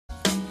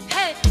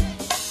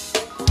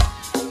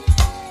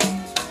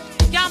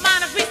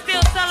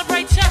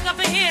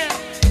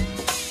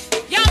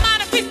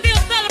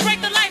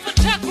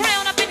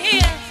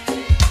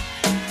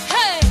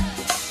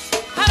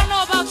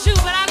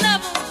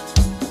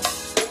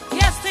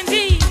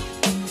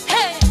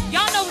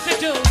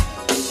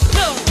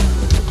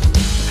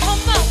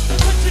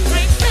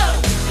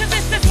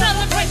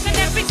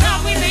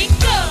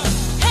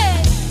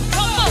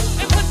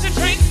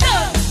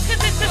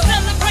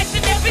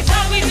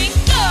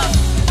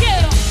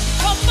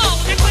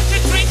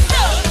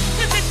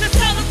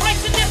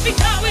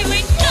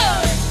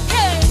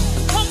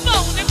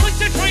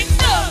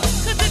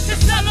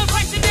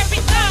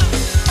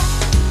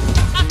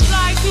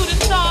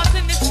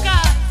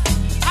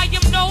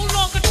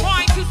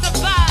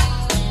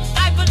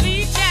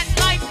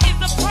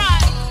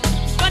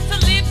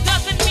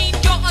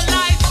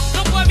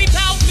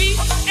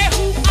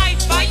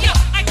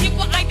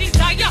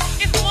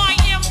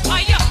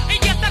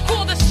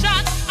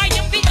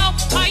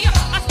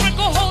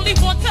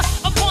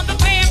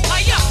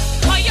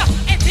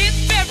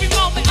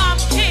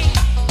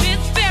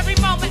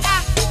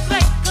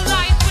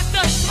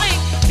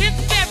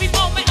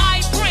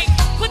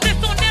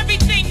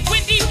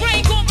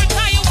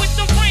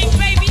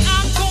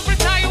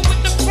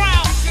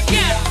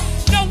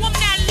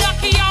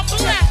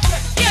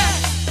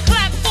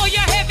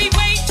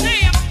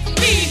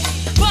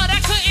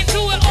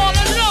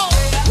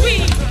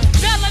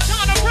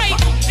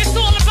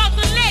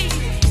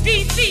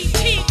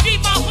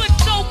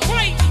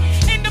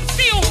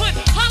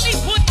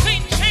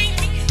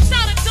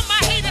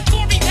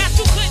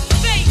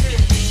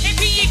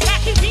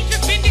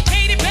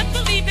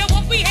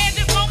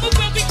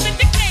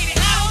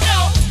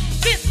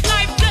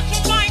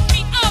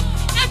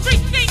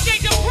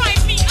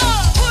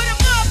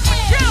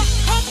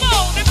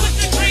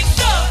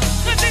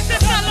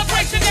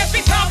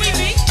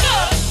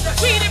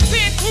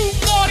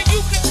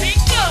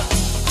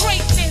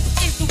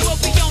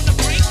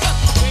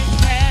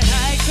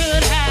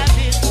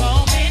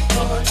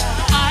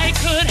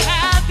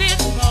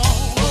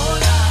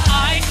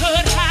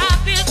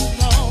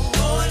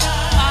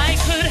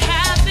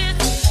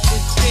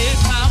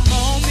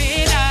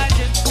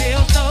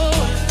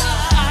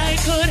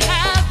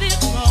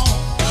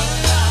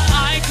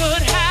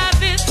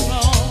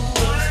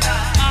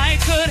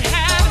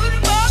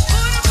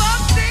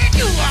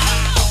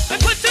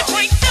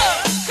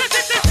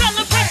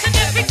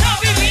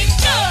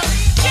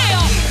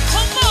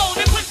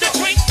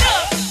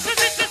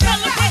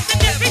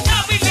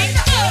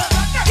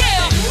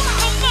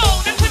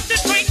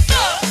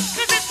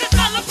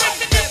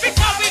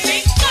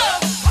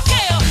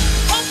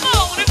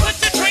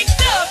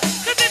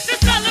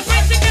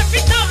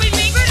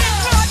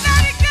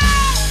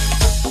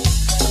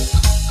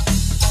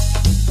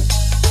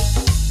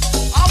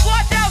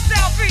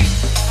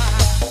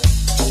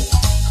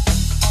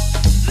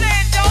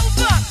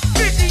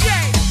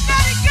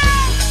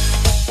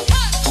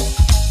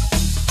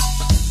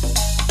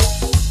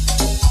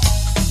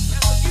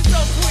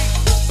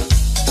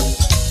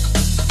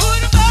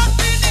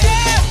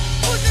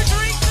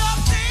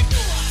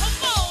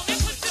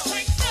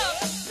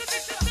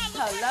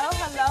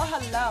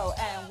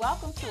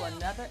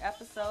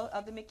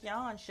The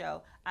McYon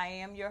Show. I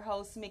am your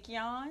host,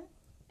 McYon.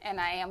 And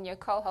I am your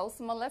co-host,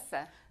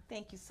 Melissa.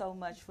 Thank you so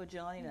much for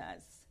joining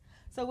us.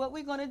 So what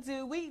we're going to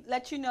do, we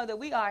let you know that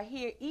we are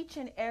here each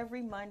and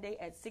every Monday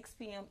at 6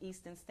 p.m.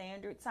 Eastern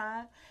Standard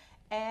Time.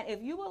 And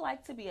if you would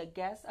like to be a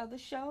guest of the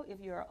show, if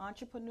you're an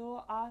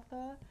entrepreneur,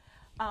 author,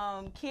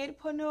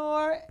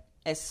 kidpreneur,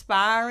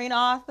 aspiring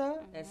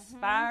author,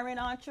 aspiring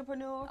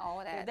entrepreneur,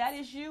 if that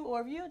is you,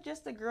 or if you're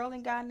just a girl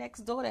and guy next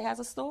door that has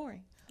a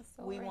story.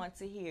 We want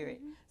to hear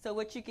it. So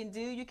what you can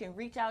do, you can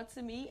reach out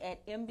to me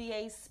at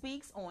MBA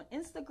Speaks on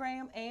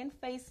Instagram and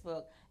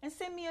Facebook and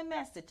send me a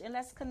message and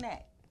let's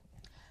connect.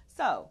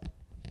 So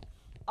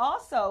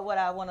also what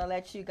I want to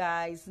let you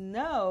guys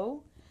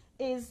know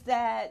is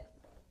that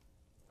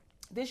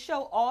this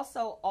show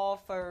also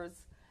offers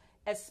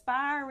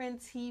aspiring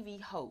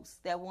TV hosts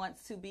that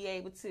wants to be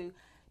able to,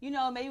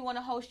 maybe want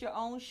to host your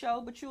own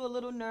show, but you're a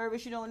little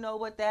nervous. You don't know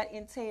what that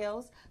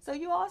entails. So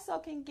you also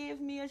can give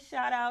me a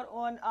shout out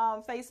on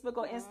Facebook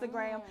or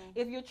Instagram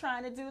if you're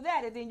trying to do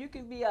that. And then you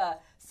can be a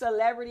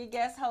celebrity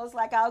guest host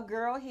like our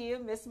girl here,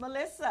 Miss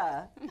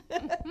Melissa.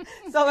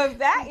 So if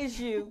that is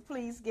you,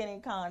 please get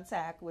in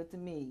contact with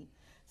me.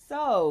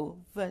 So,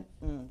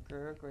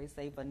 girl, Grace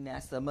say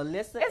Vanessa.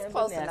 Melissa it's and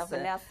close Vanessa.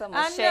 Enough, Vanessa,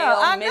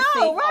 Michelle, Missy,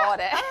 right? all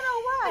that. I don't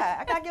know why.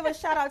 I got to give a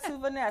shout out to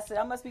Vanessa.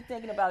 I must be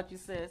thinking about you,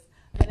 sis.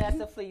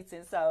 Vanessa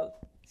Fleeton. So,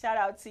 shout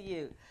out to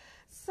you.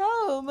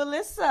 So,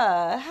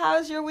 Melissa,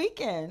 how's your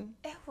weekend?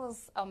 It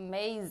was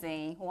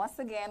amazing. Once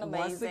again,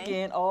 amazing. Once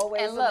again,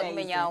 always and look,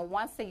 amazing. y'all,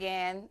 once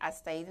again, I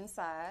stayed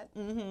inside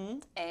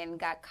and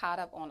got caught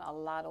up on a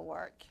lot of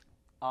work.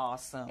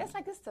 Awesome. It's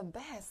like it's the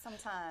best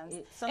sometimes.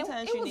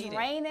 Sometimes it you was need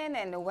raining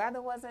and the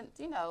weather wasn't,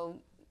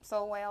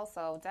 so well.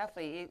 So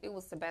definitely, it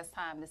was the best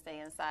time to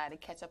stay inside to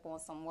catch up on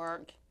some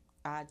work.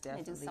 I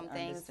definitely and do some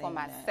things for that.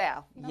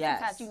 myself. Yes.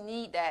 Sometimes you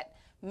need that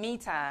me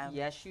time.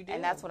 Yes, you do.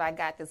 And that's what I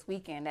got this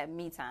weekend, that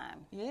me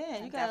time.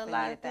 Yeah, you got a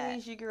lot of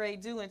things you can ready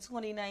to do in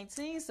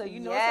 2019. So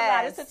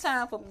yes. It's a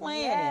time for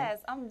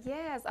planning.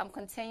 Yes, I'm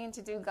continuing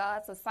to do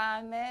God's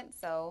assignment.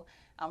 So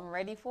I'm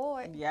ready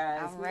for it.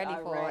 Yes, I'm ready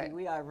for it.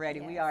 We are ready.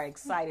 Yes. We are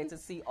excited to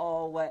see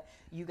all what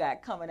you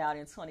got coming out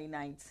in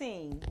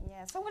 2019.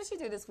 Yeah. So what did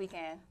you do this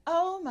weekend?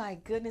 Oh my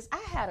goodness, I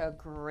had a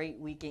great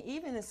weekend.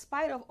 Even in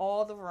spite of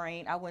all the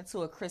rain, I went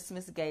to a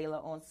Christmas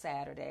gala on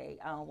Saturday.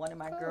 One of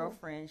my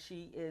girlfriends,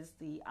 she is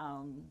the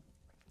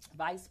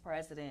vice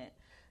president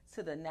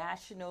to the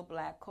National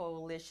Black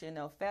Coalition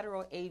of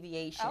Federal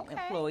Aviation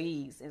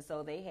Employees, and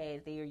so they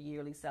had their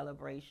yearly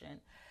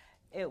celebration.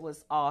 It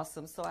was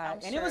awesome. So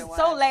it was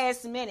so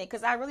last minute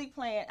because I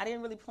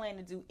didn't really plan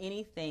to do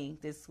anything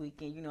this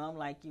weekend. I'm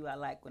like you. I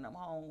like when I'm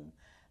home,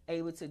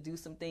 able to do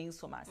some things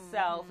for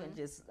myself and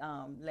just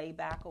lay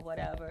back or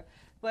whatever.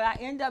 But I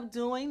ended up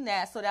doing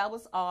that, so that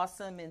was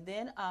awesome. And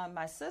then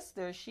my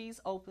sister, she's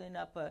opening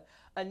up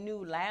a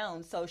new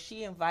lounge, so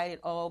she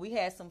invited we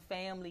had some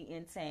family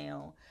in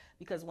town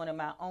because one of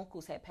my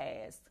uncles had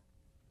passed.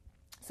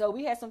 So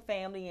we had some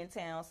family in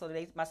town, so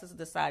my sister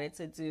decided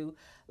to do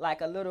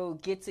like a little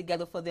get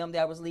together for them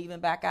that was leaving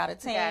back out of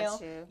town.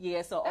 Got you.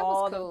 Yeah, so that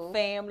all cool. the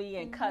family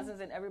and cousins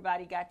and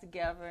everybody got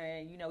together,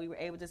 and we were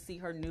able to see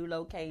her new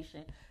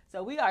location.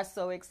 So we are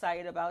so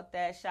excited about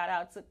that. Shout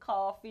out to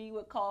Coffee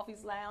with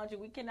Coffee's Lounge, and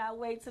we cannot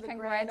wait to the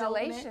grand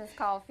opening. Congratulations,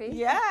 Coffee.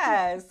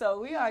 Yeah,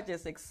 so we are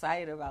just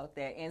excited about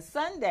that. And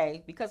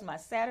Sunday, because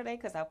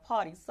I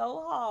party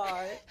so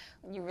hard.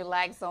 You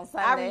relax on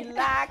Sunday. I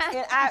relaxed,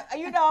 and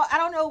I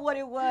don't know what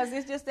it was.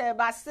 It's just that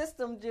my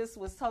system just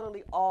was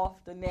totally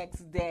off the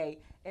next day.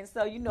 And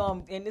so,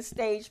 I'm in the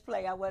stage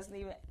play. I wasn't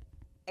even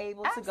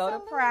able to go to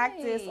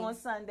practice on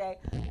Sunday,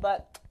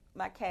 but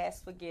my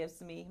cast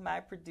forgives me, my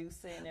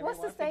producer and everyone. What's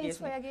the stage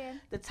play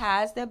again? The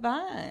Ties That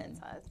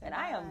Bind. And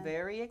I am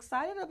very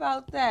excited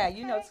about that.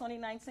 Okay.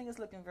 2019 is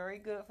looking very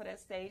good for that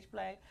stage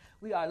play.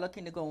 We are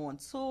looking to go on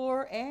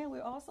tour, and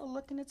we're also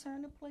looking to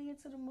turn the play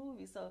into the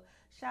movie. So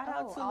shout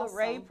out to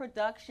Lorraine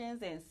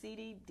Productions and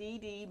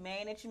CDDD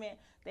Management.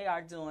 They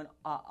are doing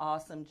an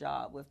awesome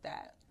job with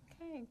that.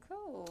 Okay,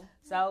 cool.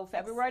 So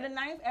February the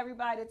 9th,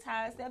 everybody, the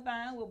Ties That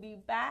Bind will be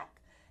back.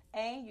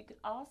 And you can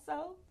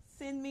also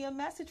send me a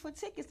message for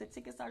tickets. The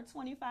tickets are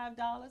 $25,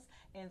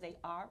 and they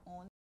are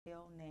on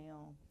sale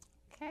now.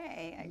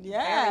 Okay.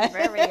 Yeah.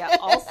 Very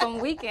awesome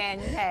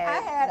weekend you had.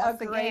 I had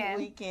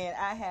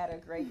a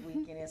great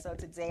weekend. And so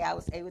today I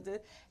was able to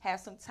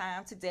have some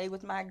time today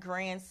with my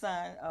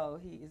grandson. Oh,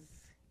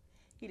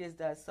 he just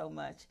does so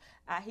much.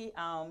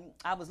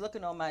 I was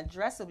looking on my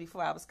dresser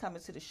before I was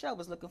coming to the show.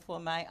 Was looking for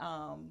my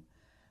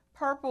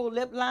purple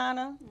lip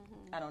liner.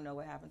 I don't know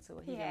what happened to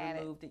it. He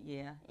removed it.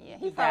 Yeah.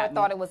 He probably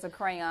thought it was a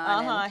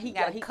crayon. He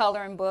got a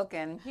coloring book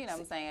and,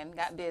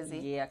 got busy.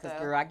 Yeah, because,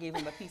 girl, I gave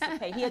him a piece of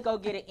paper. He'll go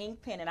get an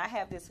ink pen, and I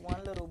have this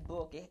one little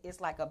book. It's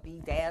like a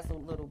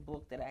bedazzled little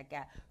book that I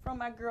got from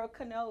my girl,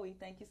 Kanoe.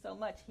 Thank you so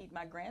much.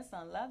 My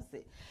grandson loves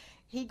it.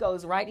 He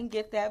goes right and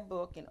get that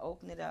book and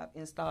open it up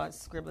and start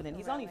scribbling. And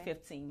he's only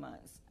 15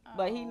 months.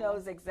 But he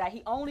knows exactly.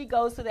 He only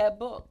goes to that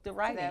book to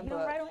write it. He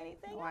don't write on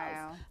anything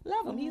else.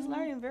 Love him. He's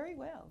learning very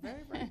well.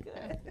 Very, very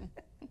good.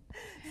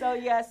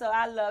 So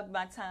I loved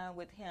my time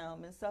with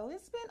him, and so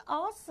it's been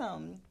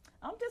awesome.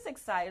 I'm just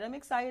excited. I'm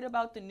excited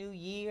about the new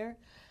year.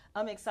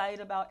 I'm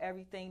excited about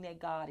everything that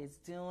God is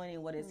doing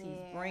and what He's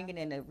bringing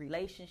in the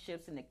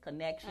relationships and the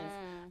connections.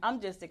 I'm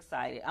just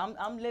excited.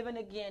 I'm living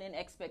again in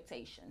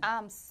expectation.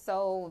 I'm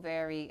so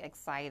very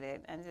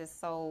excited and just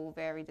so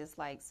very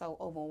so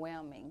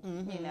overwhelming,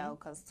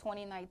 because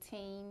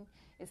 2019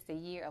 is the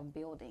year of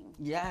building.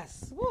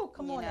 Yes. Woo,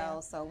 come on now.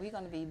 So we're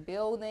going to be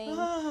building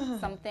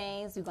some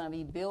things. We're going to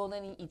be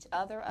building each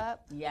other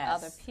up. Yes.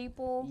 Other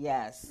people.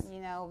 Yes.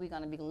 We're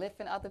going to be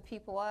lifting other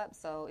people up.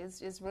 So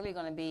it's really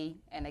going to be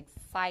an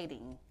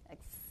exciting,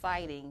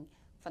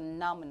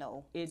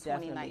 phenomenal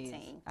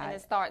 2019. And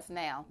it starts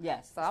now.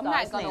 Yes. So I'm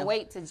not going to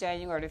wait till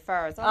January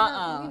 1st.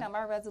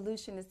 My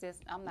resolution is this.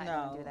 I'm not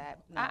going to do that.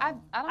 No. I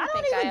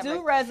don't even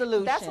do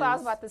resolutions. That's what I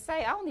was about to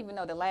say. I don't even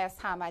know the last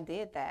time I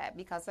did that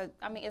because,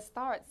 it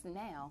starts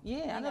now.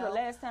 Yeah, I know the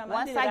last time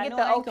I did it. Once I get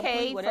the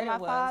okay from my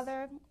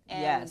Father,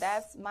 and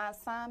that's my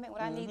assignment,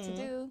 what I need to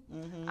do,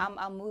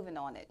 I'm moving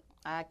on it.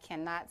 I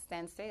cannot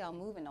stand still. I'm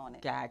moving on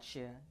it.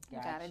 Gotcha.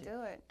 Gotta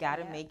do it.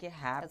 Gotta make it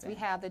happen. Because we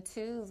have the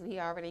tools. He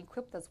already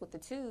equipped us with the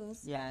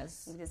tools.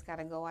 Yes. We just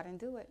gotta go out and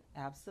do it.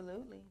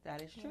 Absolutely.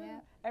 That is true.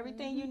 Yeah.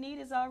 Everything you need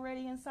is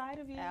already inside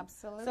of you.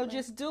 Absolutely. So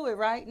just do it,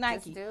 right?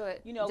 Nike. Just do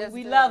it.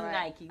 We love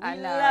Nike. We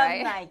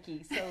love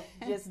Nike. So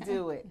just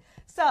do it.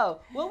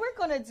 So what we're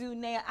gonna do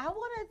now, I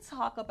want to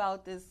talk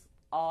about this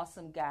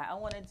awesome guy. I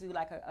want to do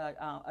like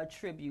a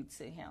tribute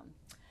to him.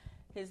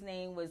 His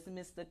name was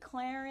Mr.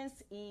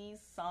 Clarence E.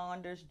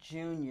 Saunders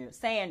Jr.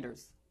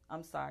 Sanders.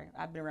 I'm sorry.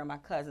 I've been around my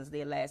cousins.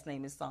 Their last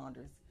name is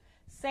Saunders.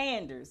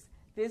 Sanders.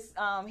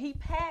 He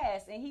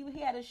passed, and he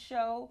had a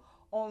show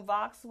on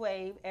Vox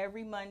Wave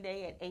every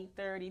Monday at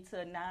 8:30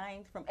 to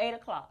 9, from 8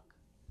 o'clock.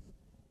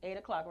 8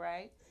 o'clock,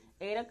 right?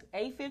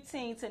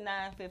 8:15 to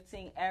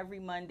 9:15 every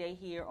Monday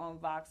here on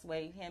Vox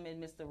Wave. Him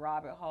and Mr.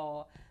 Robert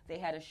Hall, they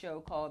had a show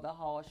called the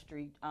Hall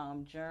Street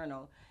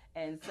Journal.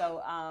 And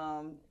so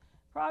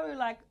probably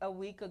like a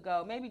week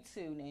ago, maybe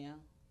 2 now,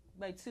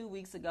 maybe 2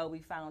 weeks ago, we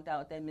found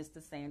out that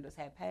Mr. Sanders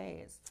had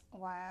passed.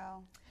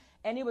 Wow.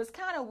 And it was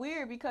kind of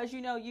weird because,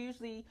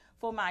 usually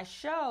for my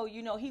show,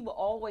 he would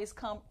always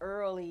come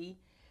early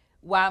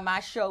while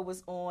my show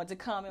was on to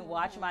come and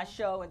watch my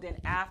show. And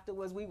then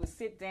afterwards, we would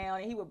sit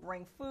down and he would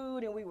bring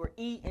food and we would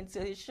eat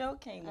until his show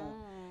came on.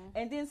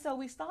 And then so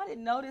we started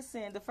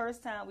noticing, the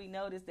first time we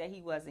noticed that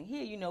he wasn't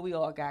here, we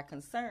all got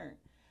concerned.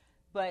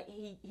 But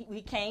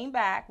he came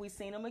back, we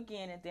seen him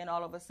again, and then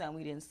all of a sudden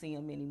we didn't see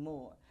him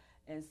anymore.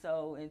 And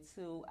so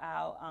to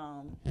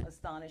our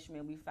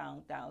astonishment, we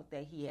found out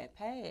that he had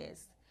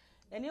passed.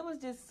 And it was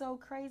just so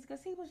crazy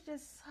because he was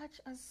just such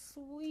a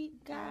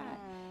sweet guy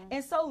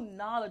and so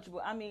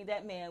knowledgeable. I mean,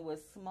 that man was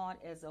smart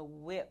as a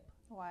whip.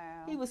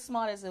 Wow. He was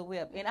smart as a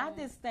whip. And I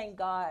just thank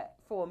God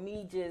for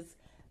me just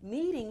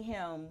meeting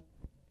him,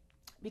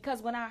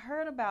 because when I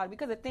heard about it,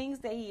 because of things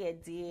that he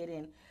had did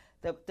and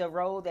the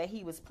role that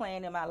he was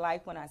playing in my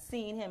life when I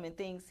seen him and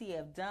things he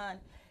have done,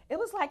 it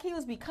was like he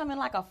was becoming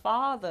like a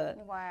father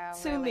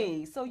to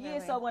me. So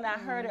so when I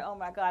heard it, oh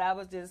my God, I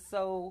was just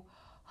so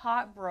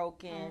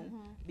heartbroken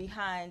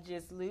behind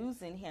just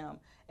losing him.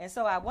 And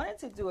so I wanted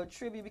to do a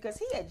tribute because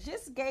he had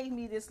just gave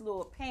me this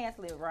little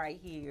pamphlet right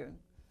here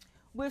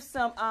with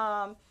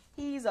some,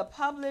 he's a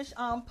published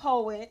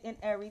poet and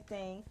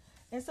everything.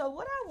 And so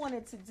what I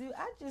wanted to do,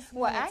 I just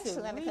wanted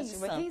to read something.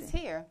 But he's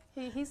here.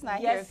 He's not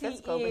here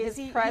physical, but his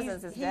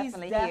presence is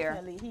definitely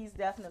here. He's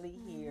definitely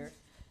here.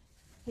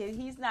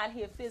 He's not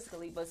here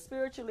physically, but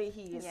spiritually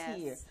he is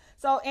here.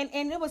 So and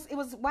it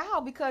was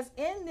wow, because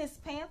in this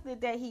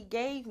pamphlet that he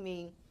gave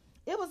me,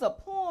 it was a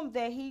poem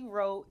that he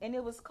wrote, and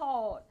it was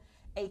called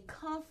A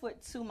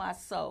Comfort to My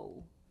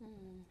Soul.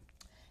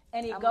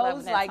 And it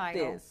goes like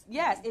this.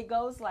 Yes, it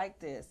goes like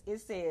this.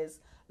 It says,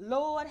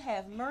 Lord,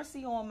 have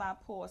mercy on my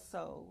poor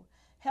soul.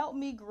 Help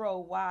me grow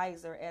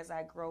wiser as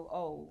I grow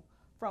old.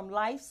 From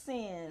life's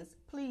sins,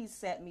 please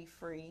set me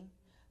free.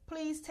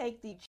 Please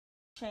take the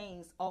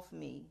chains off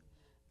me.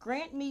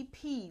 Grant me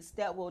peace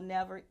that will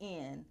never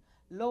end.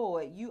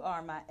 Lord, you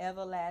are my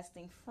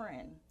everlasting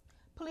friend.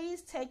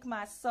 Please take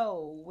my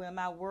soul when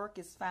my work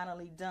is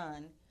finally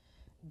done.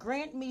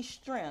 Grant me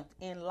strength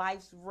in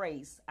life's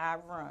race I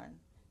run.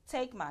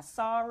 Take my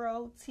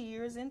sorrow,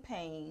 tears, and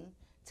pain.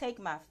 Take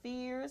my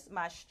fears,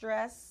 my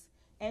stress,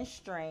 and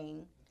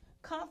strain.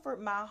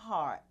 Comfort my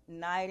heart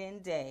night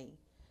and day.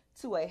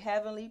 To a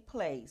heavenly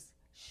place,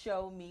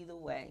 show me the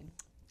way.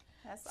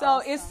 So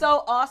awesome. It's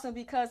so awesome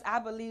because I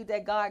believe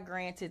that God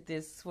granted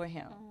this for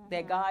him.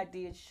 That God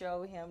did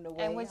show him the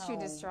way And what home. you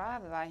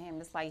described about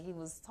him, it's like he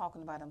was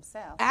talking about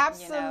himself.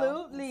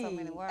 Absolutely. In so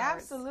many words.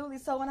 Absolutely.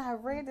 So when I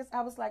read this,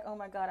 I was like, oh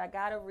my God, I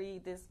got to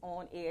read this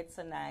on air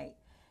tonight.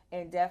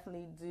 And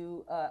definitely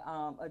do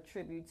a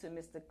tribute to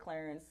Mr.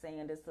 Clarence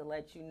Sanders to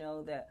let you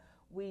know that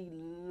we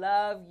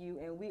love you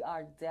and we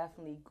are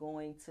definitely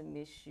going to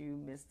miss you,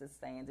 Mr.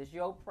 Sanders.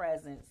 Your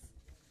presence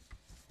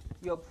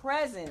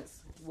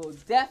will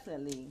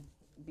definitely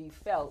be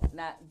felt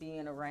not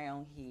being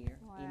around here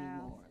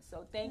anymore.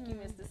 So thank you,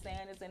 Mr.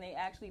 Sanders. And they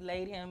actually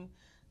laid him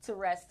to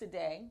rest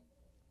today.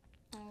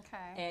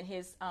 Okay. And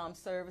his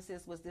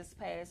services was this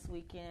past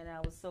weekend. I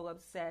was so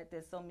upset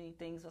that so many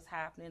things was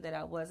happening that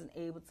I wasn't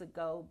able to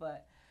go,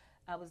 but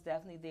I was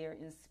definitely there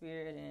in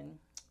spirit. And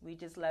we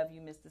just love you,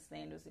 Mr.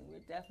 Sanders, and we're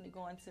definitely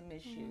going to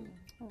miss you.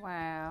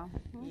 Wow.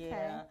 Okay.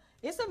 Yeah.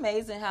 It's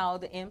amazing how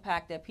the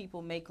impact that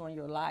people make on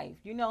your life.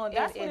 You know, and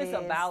that's what it's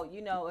about.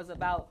 You know, it's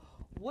about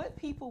what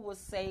people will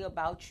say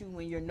about you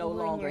when you're no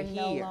longer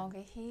here. No longer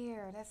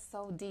here. That's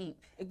so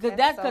deep. Because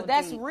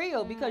that's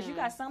real. Because you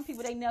got some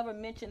people, they never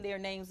mention their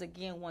names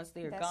again once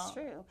they're gone. That's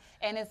true.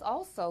 And it's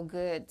also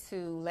good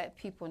to let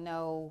people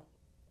know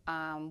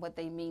what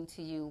they mean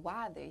to you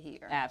while they're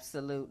here.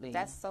 Absolutely.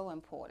 That's so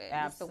important.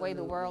 Absolutely. It's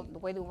the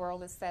way the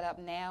world is set up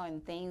now,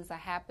 and things are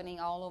happening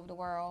all over the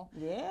world.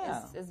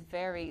 Yeah. It's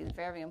very,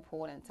 very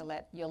important to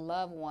let your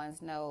loved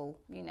ones know,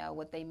 you know,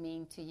 what they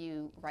mean to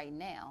you right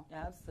now.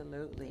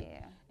 Absolutely.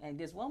 Yeah. And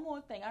just one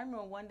more thing. I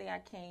remember one day I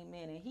came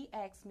in and he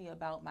asked me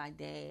about my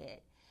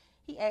dad.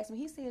 He asked me,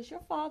 he said, "Is your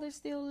father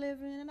still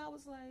living?" And I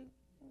was like,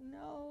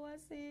 "No." I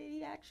said,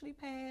 "He actually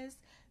passed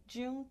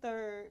June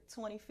 3rd,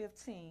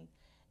 2015.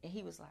 And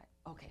he was like,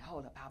 "Okay,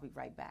 hold up. I'll be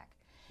right back."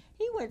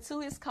 He went to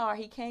his car.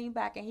 He came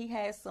back and he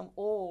had some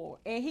oil.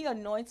 And he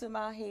anointed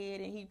my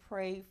head and he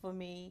prayed for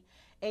me.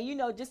 And, you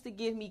know, just to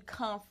give me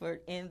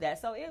comfort in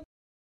that. So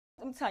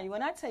I'm telling you,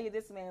 when I tell you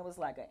this man was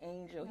like an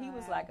angel, he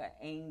was like an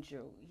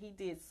angel. He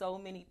did so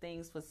many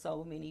things for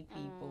so many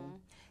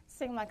people.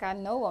 Seems like I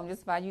know him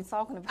just by you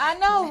talking about I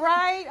know,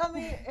 right? I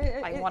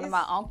mean, like one of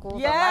my uncles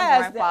or my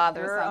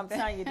grandfather. I'm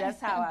telling you, that's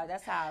how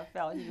I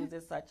felt. He was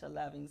just such a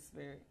loving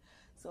spirit.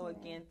 So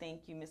again,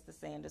 thank you, Mr.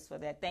 Sanders, for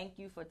that. Thank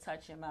you for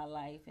touching my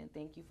life, and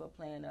thank you for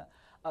playing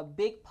a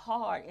big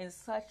part in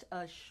such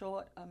a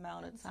short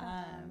amount of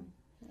time.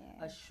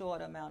 Yeah. A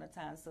short amount of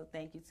time. So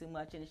thank you too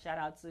much, and shout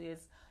out to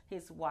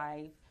his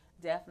wife.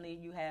 Definitely,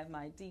 you have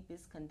my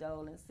deepest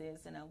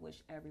condolences, and I wish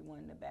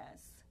everyone the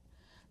best.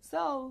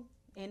 So,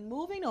 in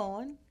moving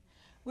on,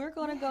 we're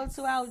going to go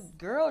to our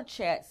girl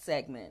chat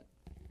segment,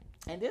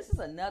 and this is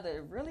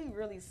another really,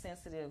 really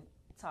sensitive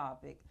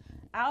topic.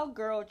 Our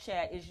girl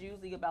chat is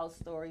usually about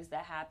stories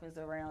that happens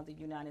around the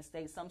United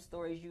States. Some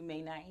stories you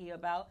may not hear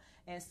about,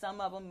 and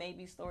some of them may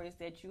be stories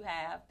that you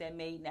have that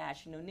made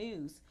national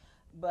news.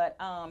 But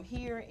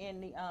here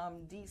in the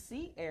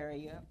D.C.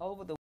 area,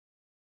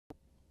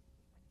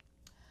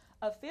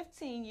 a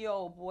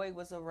 15-year-old boy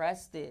was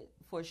arrested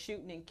for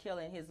shooting and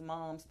killing his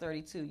mom's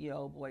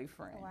 32-year-old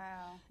boyfriend.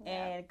 Wow.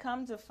 Yeah. And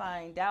come to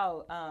find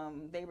out,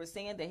 they were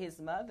saying that his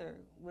mother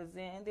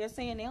they're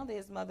saying now that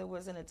his mother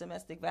was in a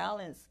domestic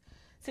violence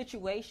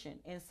situation.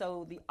 And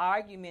so the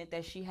argument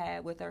that she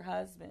had with her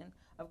husband,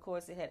 of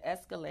course, it had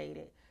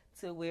escalated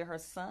to where her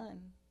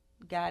son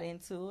got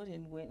into it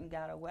and went and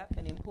got a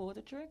weapon and pulled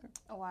the trigger.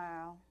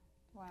 Wow.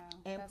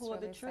 And that's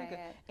pulled really the trigger.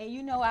 sad. And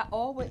you know,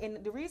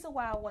 and the reason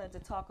why I wanted to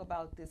talk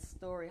about this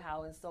story,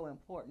 how it's so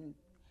important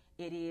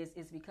it is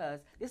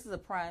because this is a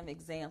prime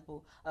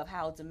example of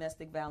how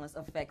domestic violence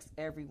affects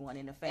everyone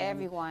in the family.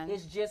 Everyone.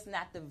 It's just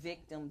not the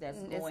victim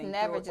that's going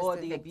never through it just or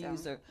the the victim.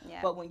 abuser. Yeah.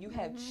 But when you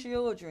have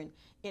children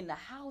in the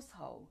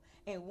household,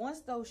 and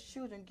once those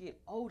children get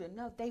old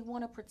enough, they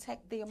want to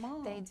protect their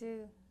mom. They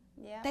do.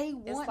 Yeah. They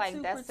want it's like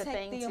to that's protect the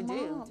thing their to mom.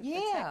 do,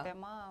 to protect their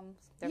moms,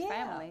 their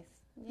families.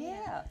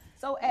 Yeah.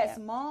 So as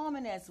mom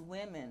and as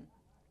women,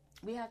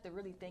 we have to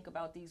really think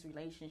about these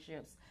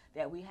relationships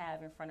that we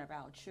have in front of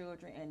our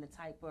children and the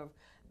type of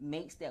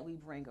mates that we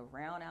bring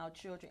around our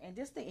children and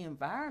just the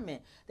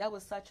environment. That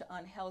was such an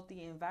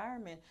unhealthy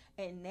environment.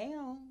 And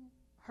now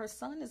her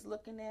son is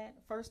looking at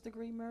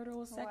first-degree murder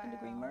or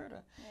second-degree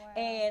murder.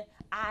 Wow. And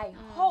I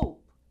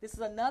hope this is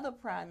another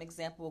prime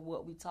example of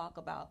what we talk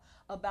about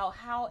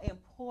how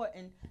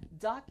important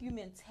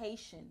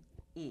documentation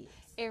is.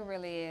 It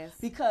really is.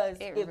 Because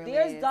it if really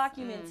there's is.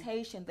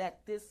 documentation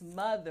that this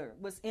mother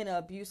was in an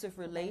abusive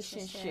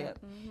relationship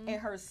and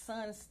her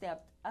son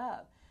stepped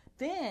up,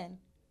 then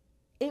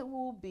it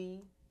will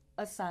be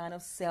a sign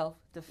of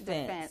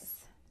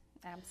self-defense.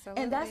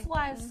 Absolutely. And that's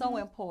why it's so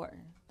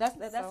important. That's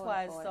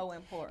why it's so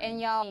important.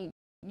 And y'all,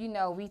 you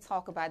know, we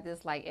talk about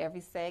this like every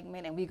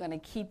segment, and we're going to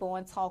keep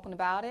on talking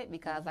about it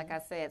because, like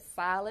I said,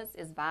 silence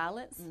is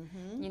violence.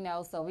 You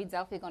know, so we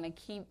definitely going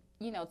to keep,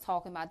 you know,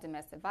 talking about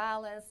domestic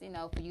violence, you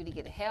know, for you to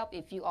get help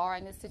if you are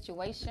in this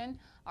situation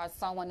or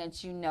someone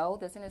that you know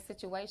that's in a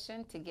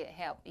situation, to get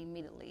help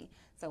immediately.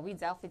 So we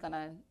definitely going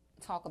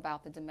to talk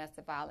about the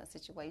domestic violence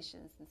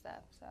situations and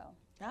stuff. So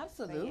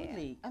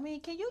absolutely. I mean,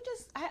 can you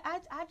just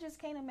I just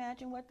can't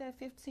imagine what that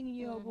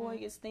 15-year-old boy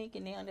is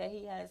thinking now that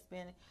he has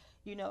been,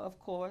 you know, of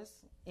course,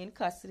 in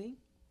custody.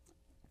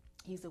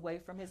 He's away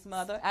from his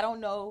mother. I don't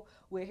know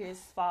where his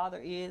father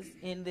is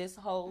in this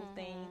whole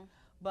thing,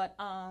 but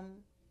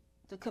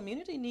the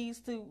community needs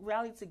to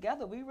rally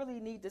together. We really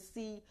need to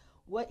see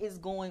what is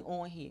going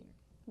on here.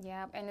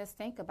 Yeah, and just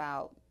think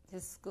about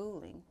his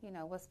schooling. You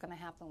know, what's going to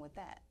happen with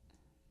that?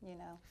 You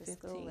know, his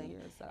 15 schooling.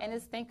 years old. And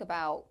just think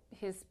about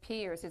his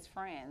peers, his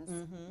friends.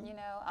 You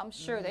know, I'm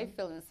sure they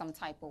feel in some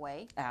type of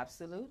way.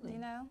 Absolutely. You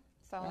know?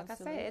 So like I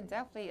said, it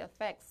definitely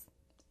affects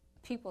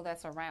people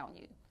that's around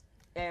you.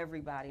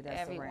 everybody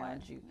that's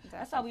around you.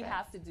 That's why we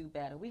have to do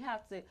better. We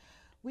have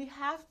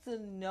to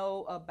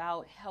know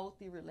about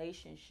healthy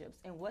relationships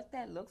and what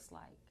that looks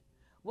like.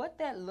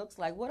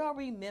 What are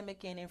we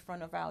mimicking in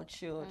front of our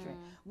children?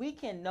 We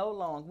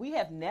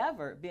have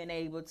never been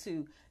able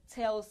to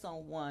tell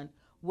someone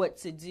what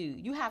to do.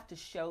 You have to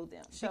show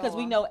them. Because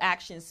we know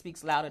action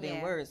speaks louder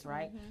than words,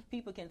 right?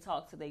 People can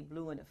talk till they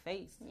blue in the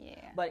face.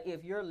 Yeah. But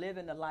if you're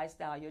living the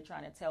lifestyle you're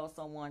trying to tell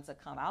someone to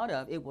come out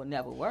of, it will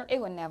never work. It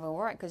will never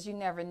work because you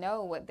never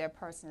know what their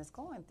person is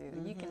going through.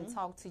 You can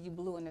talk to you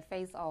blue in the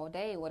face all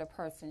day what a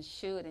person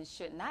should and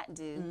should not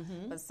do,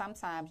 but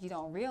sometimes you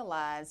don't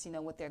realize,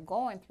 what they're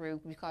going through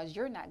because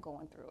you're not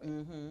going through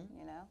it,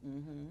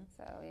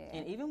 So, yeah.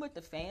 And even with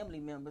the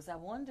family members, I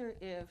wonder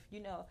if,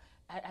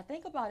 I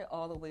think about it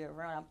all the way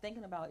around. I'm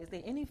thinking about, is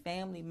there any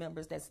family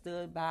members that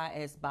stood by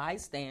as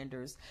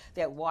bystanders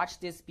that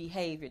watched this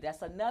behavior?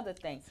 That's another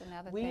thing.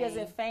 We as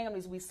in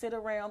families, we sit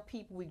around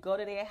people, we go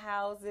to their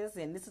houses,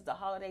 and this is the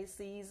holiday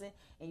season,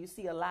 and you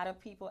see a lot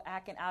of people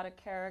acting out of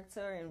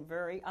character and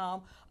very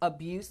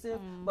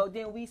abusive, but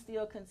then we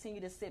still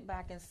continue to sit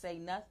back and say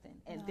nothing.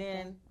 And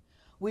then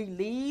we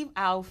leave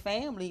our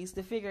families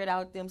to figure it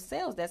out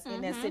themselves that's in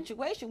that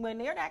situation when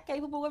they're not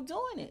capable of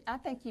doing it. I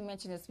think you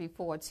mentioned this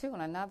before, too, on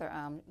another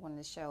one of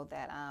the show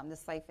that, let's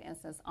say, for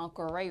instance,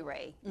 Uncle Ray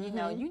Ray. You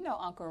know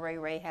Uncle Ray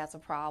Ray has a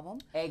problem.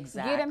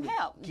 Exactly. Get him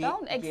help.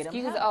 Don't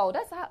excuse, oh,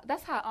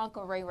 that's how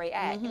Uncle Ray Ray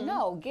acts.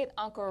 No, get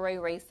Uncle Ray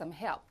Ray some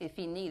help if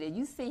he needed.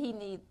 You see he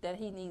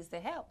needs the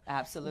help.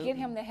 Absolutely. Get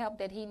him the help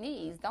that he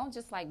needs. Don't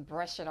just,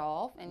 brush it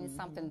off and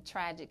something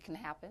tragic can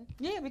happen.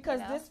 Yeah,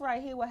 because this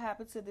right here, what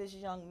happened to this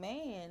young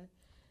man,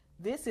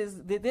 this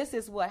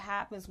is what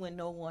happens when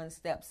no one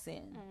steps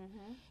in.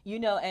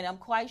 And I'm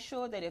quite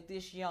sure that if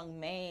this young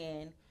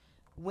man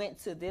went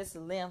to this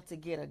length to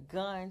get a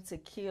gun to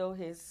kill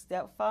his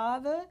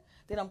stepfather,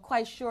 then I'm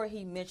quite sure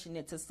he mentioned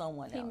it to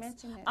someone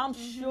else. I'm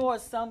sure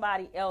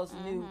somebody else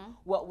knew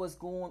what was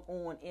going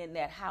on in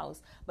that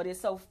house. But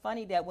it's so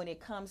funny that when it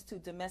comes to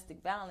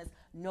domestic violence,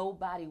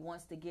 nobody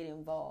wants to get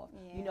involved.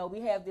 Yeah.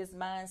 We have this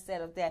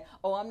mindset of that,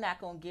 I'm not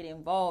going to get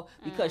involved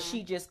because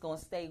she just going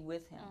to stay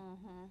with him.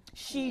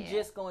 She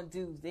just going to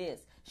do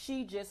this.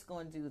 She just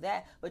going to do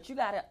that. But you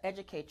got to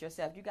educate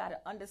yourself. You got to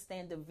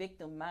understand the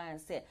victim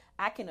mindset.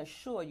 I can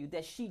assure you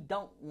that she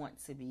don't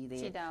want to be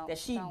there. That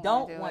she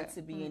don't want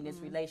to be in this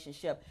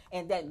relationship,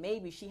 and that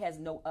maybe she has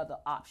no other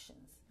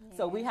options. Yeah.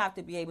 So we have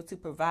to be able to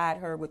provide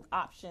her with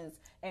options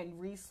and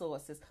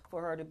resources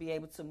for her to be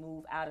able to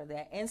move out of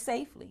that and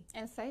safely.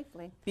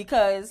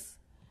 Because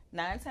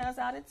 9 times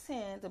out of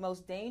 10, the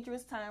most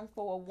dangerous time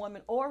for a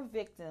woman or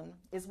victim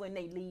is when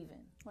they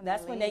leaving.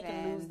 That's when they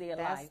can lose their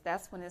life.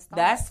 That's when it starts.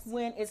 That's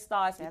when it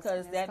starts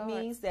because that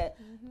means that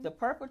the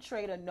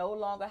perpetrator no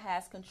longer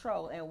has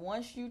control. And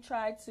once you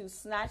try to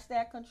snatch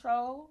that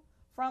control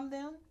from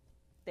them,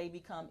 they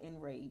become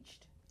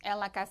enraged. And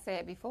like I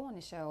said before on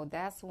the show,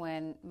 that's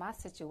when my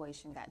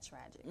situation got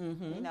tragic.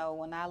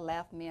 When I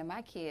left, me and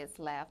my kids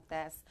left,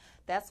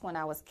 that's when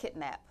I was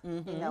kidnapped,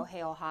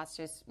 held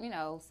hostage,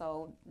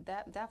 so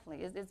that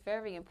definitely it's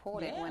very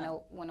important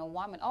when a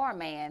woman or a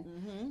man,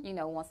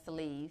 wants to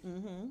leave,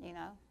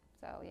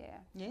 So,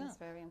 it's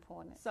very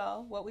important.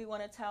 So, what we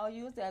want to tell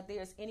you is that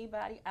there's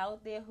anybody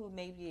out there who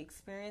may be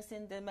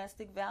experiencing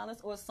domestic violence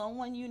or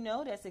someone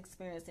that's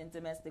experiencing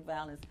domestic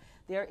violence.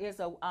 There is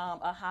a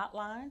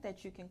hotline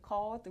that you can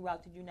call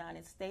throughout the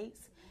United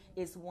States.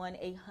 It's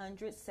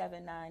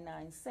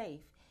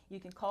 1-800-799-SAFE. You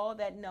can call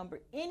that number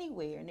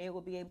anywhere, and they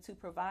will be able to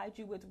provide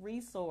you with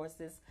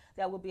resources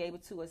that will be able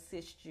to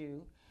assist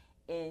you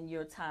in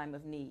your time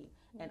of need.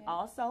 Yeah. And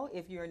also,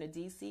 if you're in the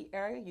D.C.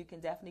 area, you can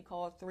definitely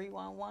call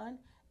 311.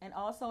 And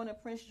also in the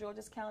Prince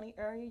George's County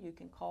area, you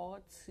can call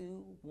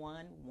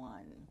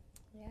 211.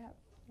 Yep.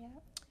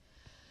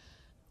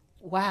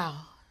 Wow.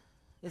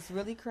 It's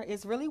really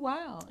it's really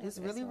wild. It's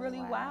really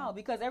wild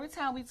because every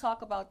time we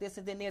talk about this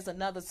and then there's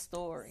another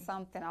story.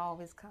 Something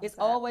always comes It's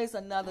up. always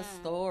another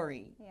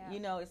story.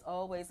 Yeah. It's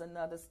always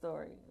another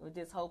story. We're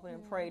just hoping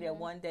and pray that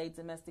one day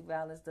domestic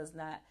violence does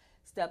not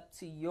step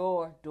to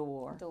your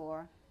door.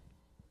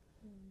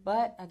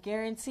 But I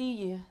guarantee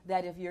you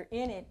that if you're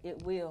in it,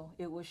 it will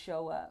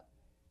show up.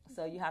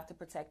 So you have to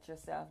protect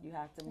yourself. You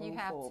have to move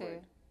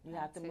forward. You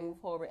have to move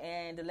forward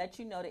and to let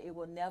you know that it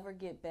will never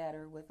get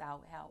better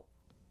without help.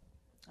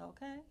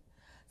 Okay?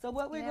 So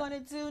what we're going to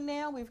do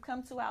now, we've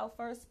come to our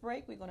first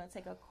break. We're going to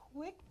take a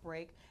quick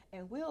break,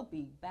 and we'll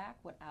be back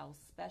with our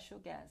special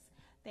guest.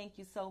 Thank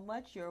you so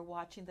much. You're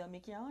watching The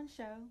McYohn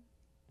Show.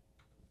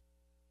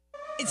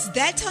 It's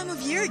that time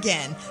of year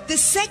again, the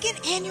second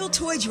annual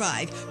toy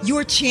drive,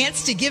 your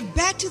chance to give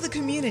back to the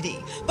community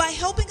by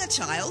helping a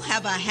child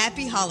have a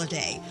happy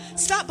holiday.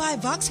 Stop by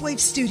VoxWave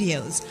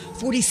Studios,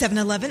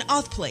 4711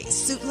 Auth Place,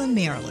 Suitland,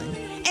 Maryland,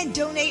 and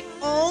donate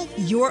all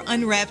your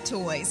unwrapped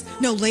toys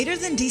no later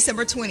than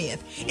December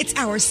 20th. It's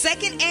our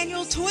second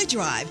annual toy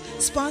drive,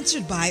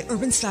 sponsored by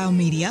Urban Style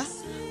Media,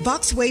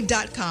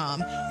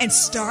 VoxWave.com, and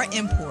Star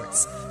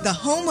Imports. the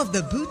home of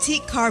the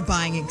boutique car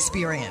buying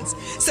experience.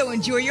 So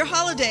enjoy your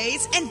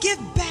holidays and give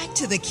back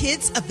to the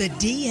kids of the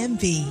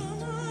DMV.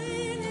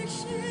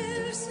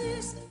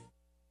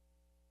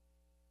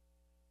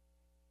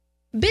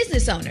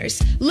 Business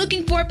owners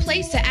looking for a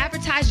place to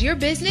advertise your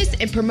business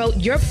and promote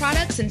your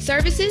products and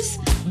services?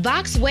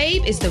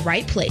 VoxWave is the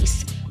right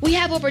place. We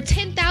have over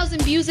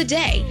 10,000 views a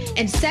day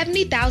and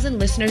 70,000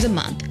 listeners a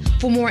month.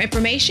 For more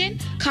information,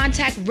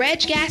 contact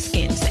Reg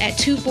Gaskins at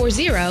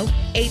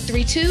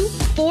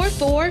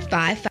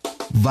 240-832-4455.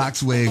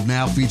 VoxWave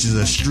now features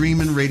a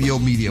streaming radio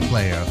media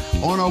player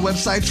on our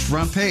website's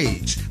front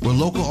page, where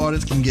local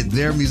artists can get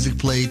their music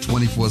played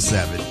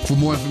 24/7. For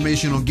more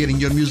information on getting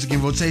your music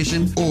in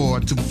rotation or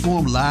to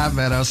perform live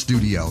at our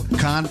studio,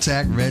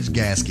 contact Reg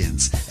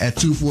Gaskins at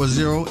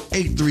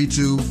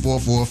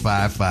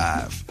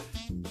 240-832-4455.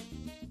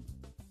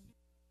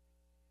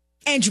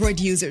 Android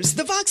users,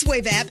 the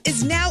VoxWave app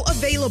is now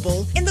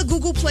available in the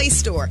Google Play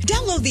Store.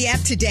 Download the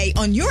app today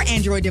on your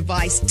Android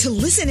device to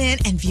listen in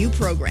and view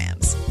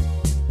programs.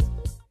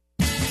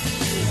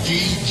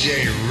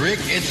 DJ Rick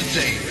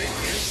Entertainment.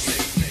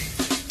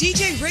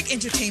 DJ Rick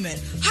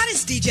Entertainment,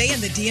 hottest DJ in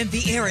the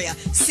DMV area,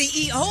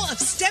 CEO of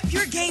Step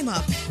Your Game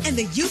Up and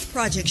the Youth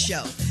Project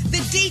Show,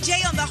 the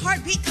DJ on the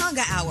Heartbeat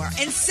Conga Hour,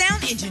 and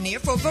sound engineer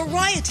for a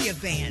variety of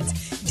bands.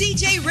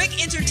 DJ Rick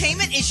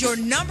Entertainment is your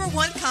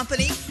 #1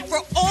 company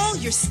for all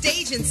your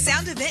stage and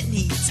sound event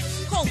needs.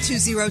 Call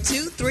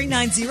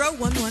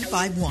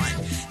 202-390-1151.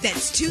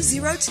 That's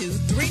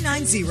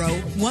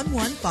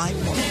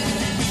 202-390-1151.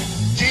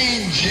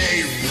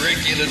 DJ Rick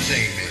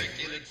Entertainment.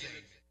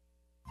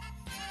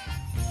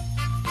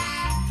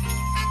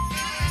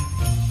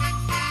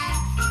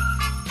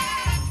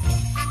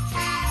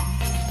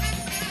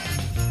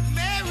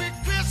 Merry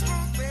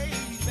Christmas, baby.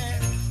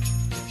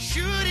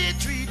 Should it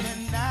treat me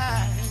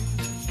nice?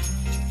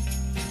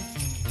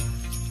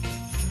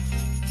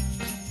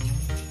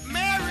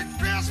 Merry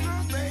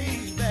Christmas,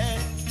 baby.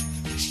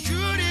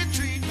 Should it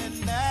treat me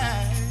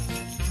nice?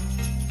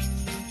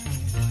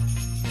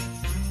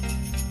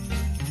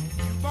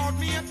 Bought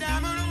me a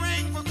diamond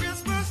ring for Christmas.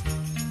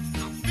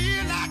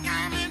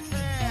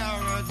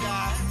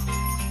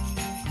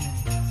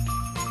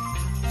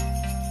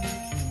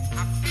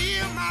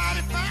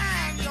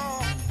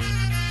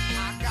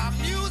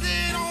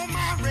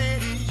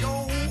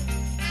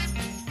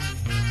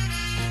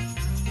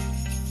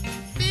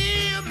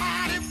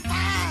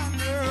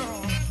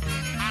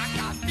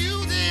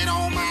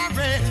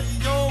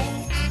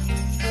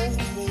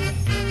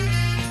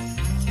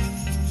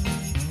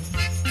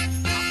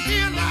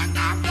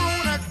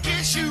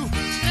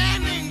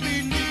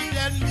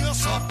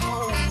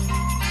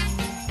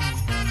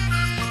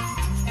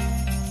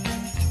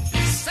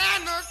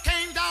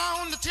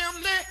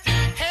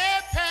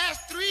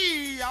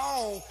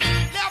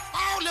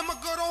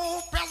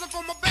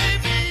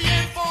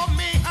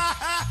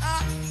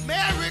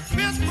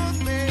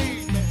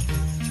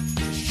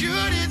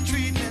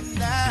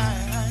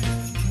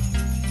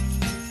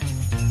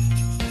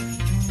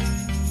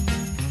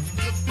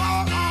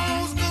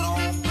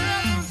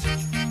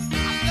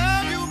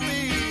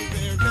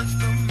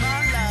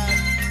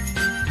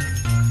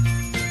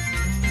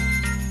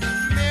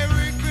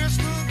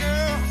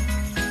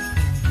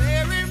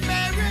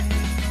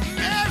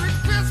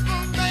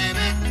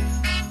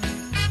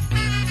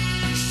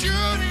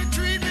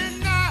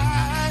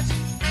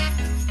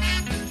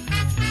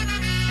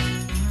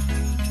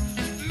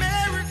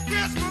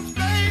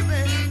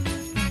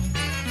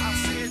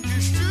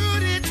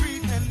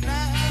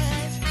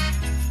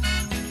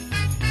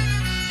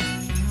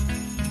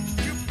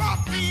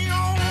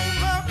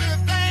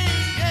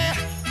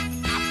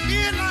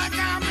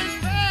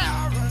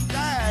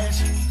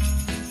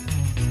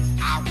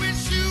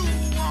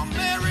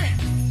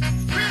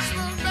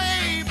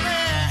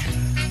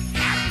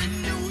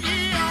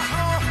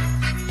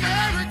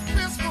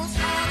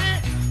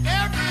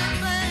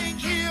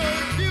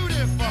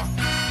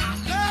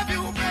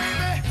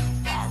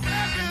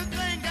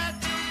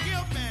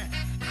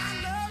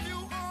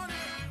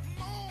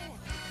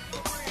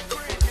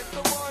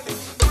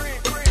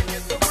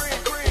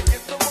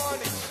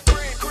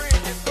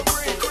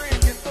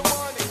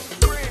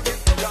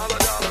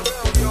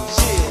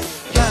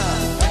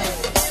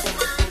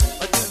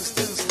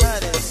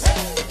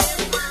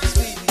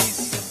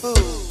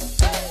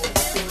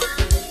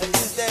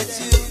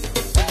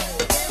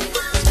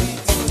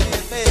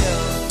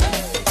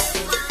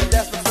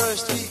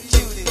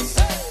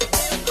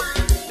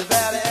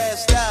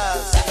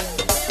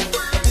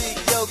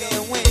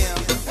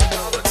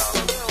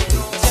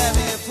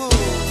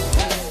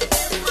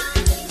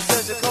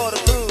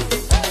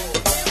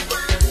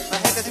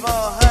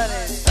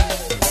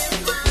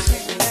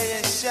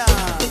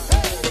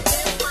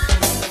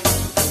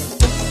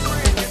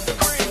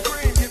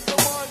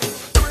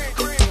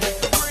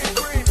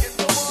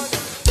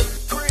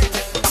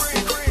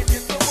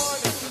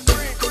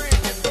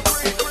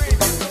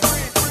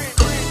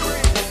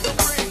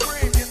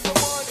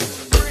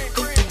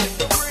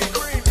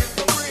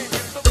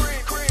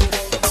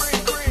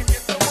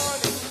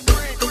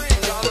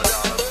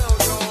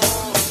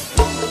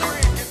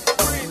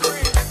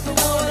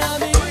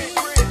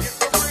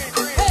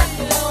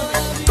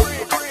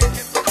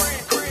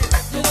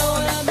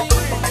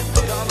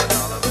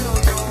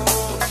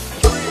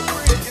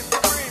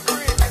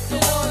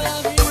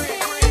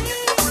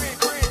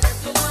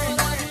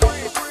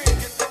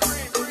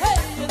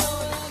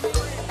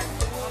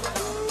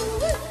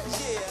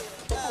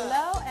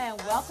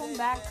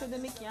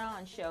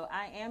 McYon Show.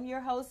 I am your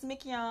host,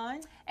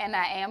 McYon. And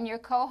I am your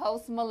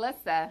co-host,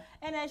 Melissa.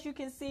 And as you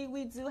can see,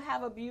 we do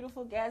have a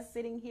beautiful guest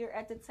sitting here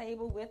at the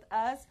table with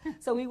us.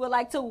 So we would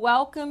like to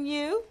welcome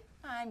you.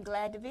 I'm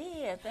glad to be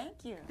here.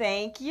 Thank you.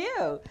 Thank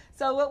you.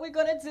 So what we're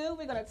going to do,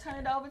 we're going to turn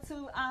it over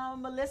to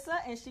Melissa,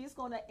 and she's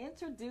going to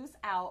introduce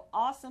our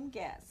awesome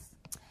guest.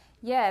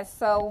 Yes,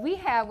 so we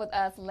have with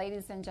us,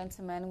 ladies and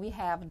gentlemen, we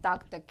have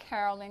Dr.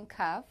 Carolyn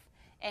Cuff.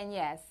 And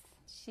yes,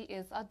 she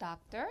is a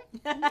doctor.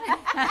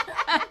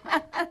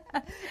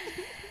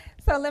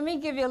 So let me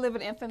give you a little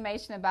bit of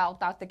information about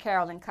Dr.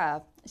 Carolyn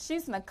Cuff.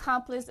 She's an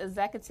accomplished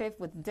executive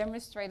with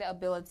demonstrated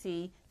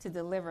ability to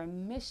deliver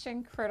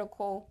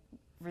mission-critical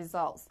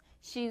results.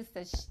 She's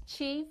the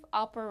Chief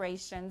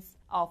Operations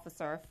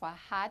Officer for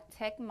High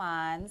Tech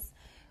Minds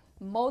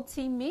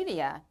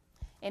Multimedia,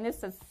 and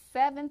it's a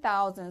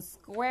 7,000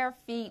 square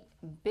feet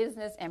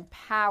business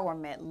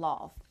empowerment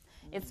loft.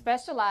 It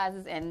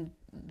specializes in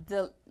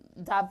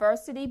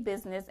diversity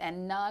business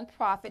and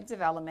nonprofit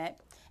development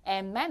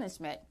and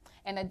management.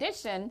 In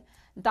addition,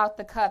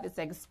 Dr. Cuff is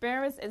an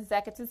experienced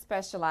executive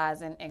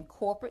specializing in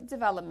corporate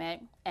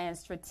development and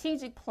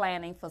strategic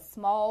planning for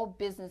small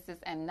businesses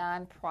and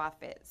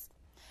nonprofits.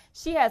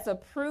 She has a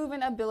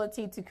proven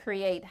ability to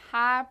create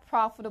high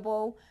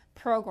profitable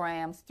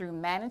programs through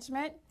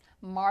management,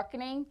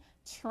 marketing,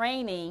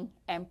 training,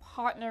 and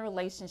partner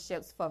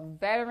relationships for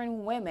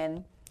veteran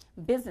women,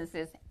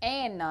 businesses,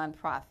 and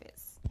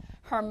nonprofits.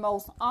 Her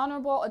most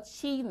honorable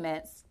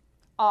achievements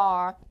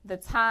are the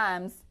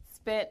times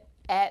spent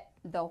at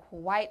the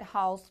White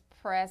House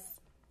Press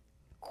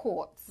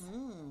Corps.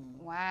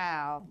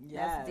 Wow, yes.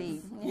 That's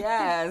deep.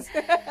 Yes.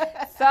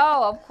 So,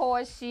 of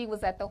course, she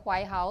was at the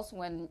White House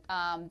when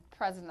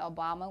President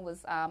Obama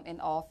was in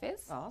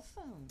office.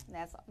 Awesome.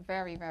 That's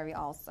very, very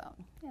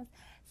awesome. Yes.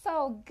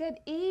 So, good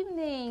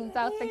evening,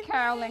 Dr.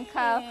 Carolyn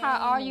Cuff. How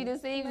are you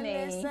this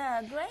evening?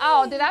 Melissa, great.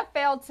 Oh, did I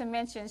fail to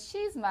mention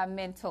she's my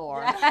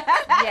mentor?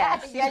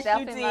 Yes, she's Yes,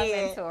 definitely you my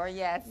did. mentor.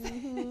 Yes.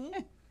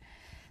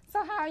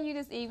 So, how are you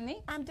this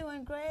evening? I'm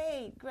doing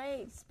great,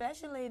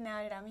 especially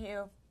now that I'm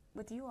here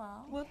with you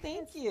all. Well,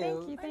 thank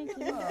you. Thank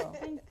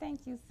you.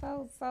 Thank you.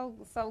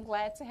 So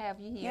glad to have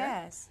you here.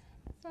 Yes.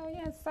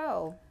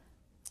 So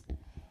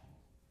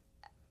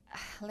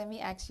let me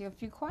ask you a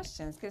few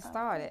questions. Get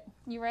started.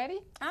 You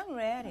ready? I'm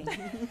ready.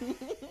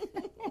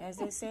 As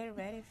they say,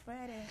 ready,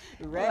 Freddy.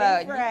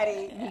 Ready,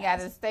 Freddy. You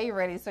got to stay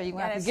ready, so you're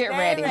going to have to Gotta get stay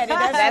ready. ready.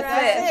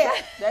 That's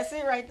it. That's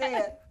it right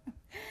there.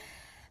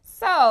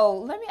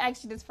 So let me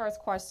ask you this first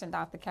question,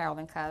 Dr.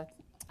 Carolyn Cuff.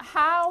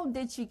 How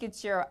did you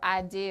get your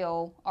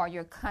ideal or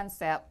your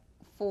concept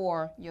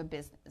for your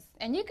business?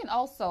 And you can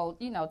also,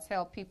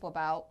 tell people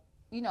about,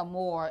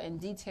 more in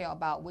detail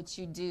about what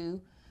you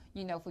do,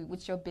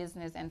 with your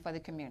business and for the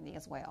community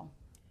as well.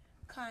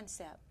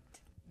 Concept.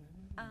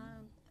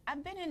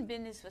 I've been in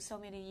business for so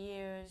many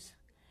years,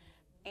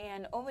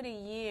 and over the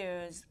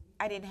years,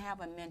 I didn't have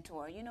a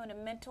mentor. The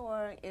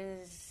mentor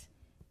is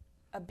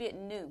a bit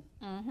new.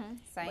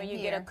 Same where you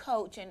here. get a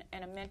coach and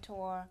a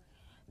mentor.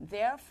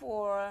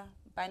 Therefore,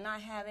 by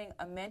not having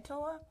a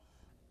mentor,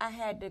 I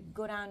had to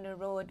go down the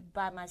road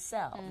by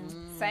myself.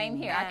 Same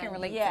here. I can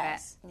relate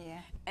yes. to that.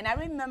 Yeah. And I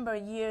remember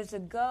years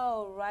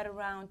ago, right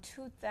around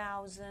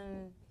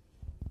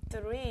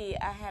 2003,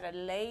 I had a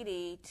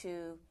lady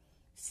to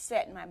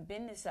set my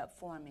business up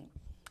for me.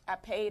 I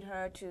paid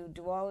her to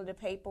do all of the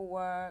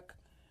paperwork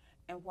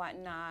and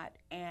whatnot.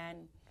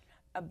 And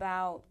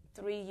about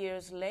 3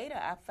 years later,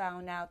 I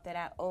found out that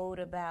I owed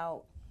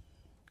about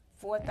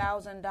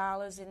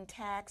 $4,000 in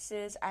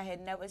taxes. I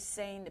had never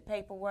seen the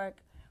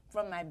paperwork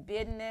from my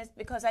business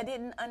because I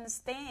didn't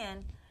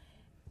understand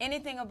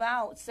anything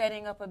about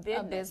setting up a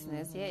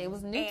business. Yeah, it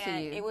was new to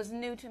you. It was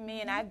new to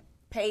me, and I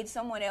paid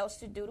someone else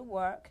to do the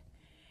work.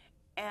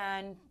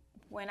 And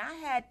when I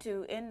had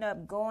to end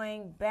up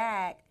going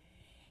back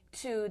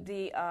to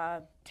the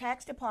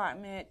tax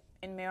department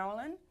in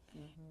Maryland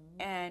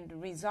and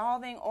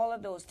resolving all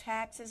of those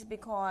taxes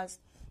because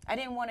I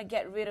didn't want to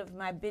get rid of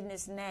my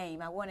business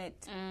name. I wanted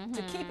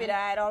to keep it.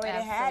 I had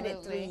already had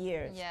it 3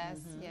 years. Yes,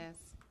 yes.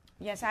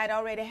 Yes, I had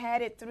already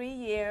had it 3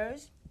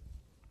 years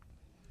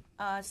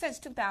since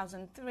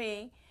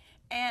 2003,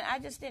 and I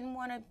just didn't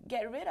want to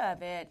get rid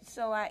of it.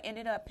 So I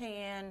ended up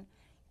paying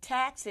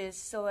taxes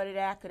so that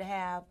I could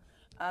have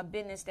a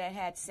business that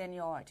had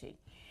seniority.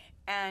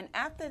 And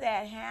after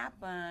that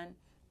happened,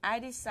 I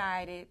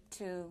decided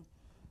to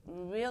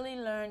really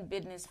learn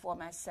business for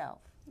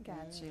myself.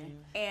 Got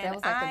you. And that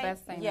was like the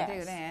best thing yes. to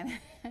do then.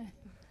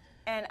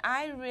 And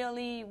I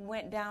really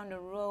went down the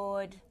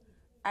road,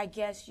 I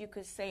guess you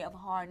could say, of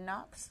hard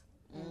knocks.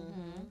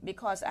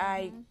 Because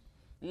I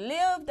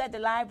lived at the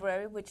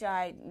library, which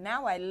I'm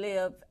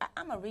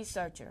a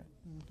researcher.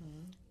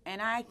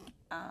 And I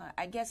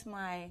guess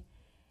my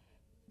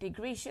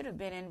degree should have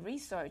been in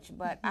research,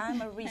 but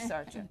I'm a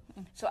researcher.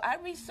 So I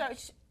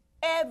researched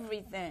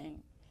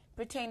everything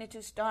pertaining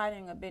to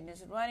starting a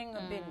business, running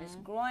a business,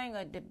 growing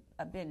a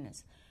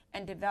business,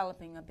 and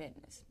developing a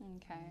business.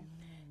 Okay.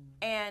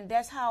 And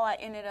that's how I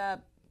ended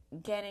up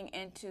getting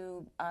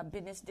into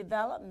business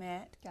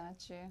development.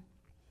 Got you.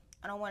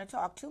 I don't want to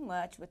talk too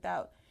much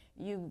without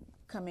you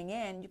coming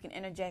in. You can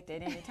interject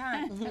at any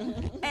time.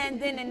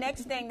 And then the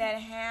next thing that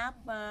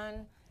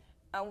happened,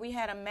 we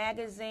had a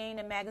magazine.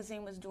 The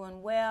magazine was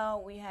doing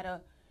well. We had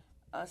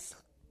a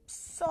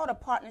sort of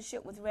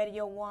partnership with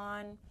Radio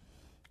One.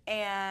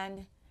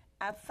 And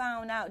I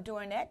found out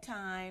during that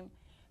time,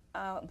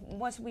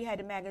 once we had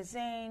the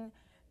magazine,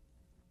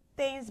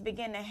 things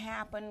begin to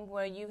happen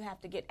where you have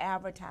to get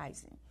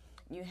advertising.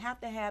 You have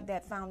to have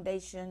that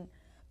foundation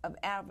of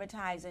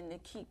advertising to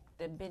keep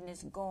the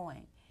business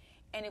going.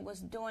 And it was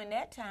during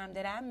that time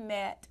that I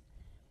met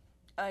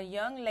a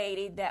young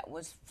lady that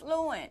was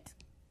fluent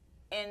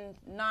in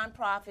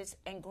nonprofits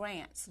and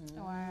grants.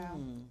 Wow.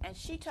 And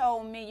she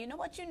told me, you know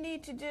what you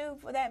need to do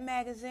for that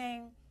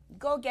magazine?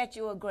 Go get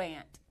you a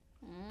grant.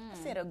 I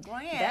said, a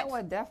grant? That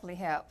would definitely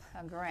help,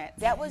 a grant.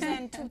 That was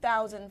in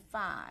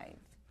 2005. I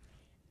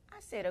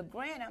said, a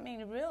grant? I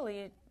mean,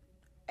 really,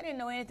 I didn't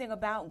know anything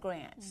about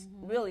grants.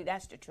 Really,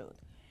 that's the truth.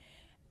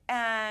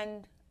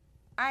 And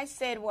I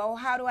said, well,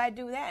 how do I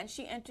do that? And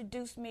she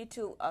introduced me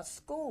to a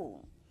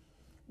school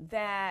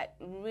that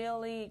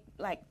really,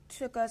 like,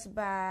 took us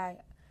by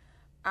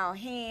our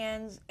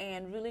hands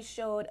and really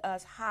showed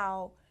us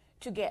how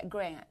to get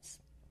grants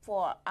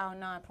for our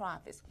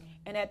nonprofits.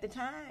 And at the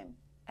time,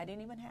 I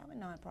didn't even have a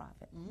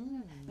nonprofit.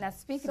 Now,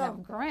 speaking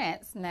of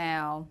grants,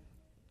 now,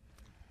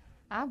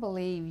 I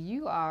believe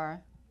you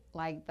are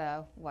like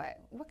the,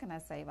 what can I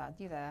say about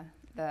you,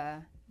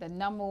 the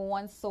number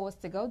one source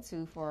to go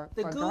to for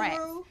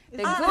grants. The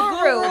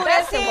guru,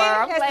 that's the word.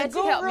 I'm glad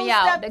you helped me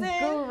out. The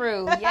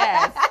guru,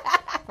 yes,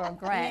 for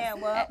grants. Yeah,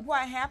 well,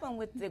 what happened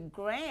with the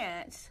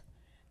grants,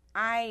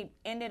 I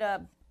ended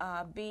up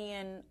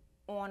being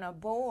on a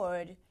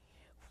board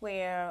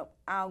where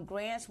our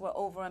grants were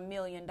over $1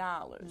 million.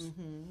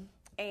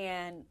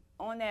 And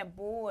on that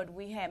board,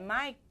 we had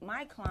my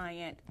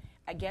client,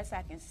 I guess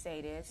I can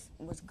say this,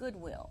 was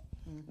Goodwill.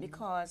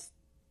 Because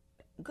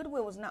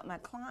Goodwill was not my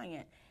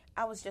client.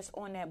 I was just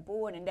on that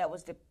board, and that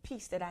was the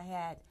piece that I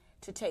had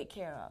to take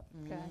care of.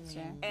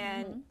 Gotcha.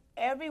 And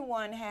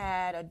everyone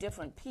had a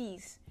different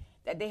piece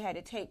that they had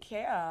to take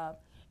care of.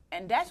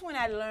 And that's when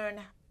I learned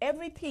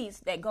every piece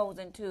that goes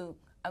into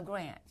a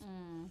grant.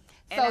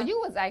 So you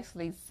was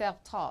actually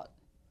self-taught?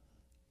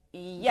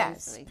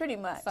 Yes, basically, pretty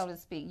much. So to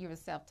speak, you were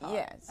self-taught?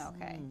 Yes.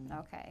 Okay,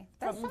 okay.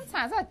 That's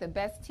sometimes like the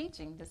best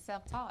teaching, the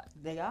self-taught.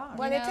 They are.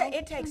 Well,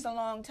 it takes a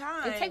long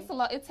time. It takes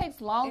longer. It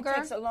takes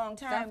a long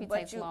time, Definitely but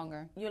takes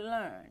longer. You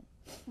learn.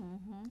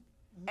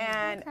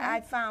 And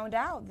I found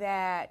out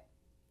that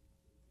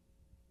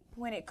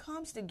when it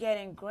comes to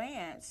getting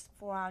grants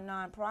for our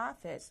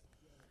nonprofits,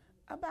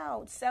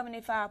 about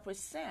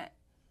 75%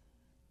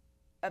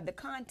 of the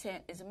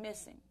content is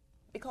missing.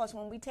 Because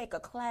when we take a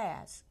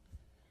class,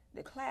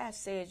 the class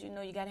says, you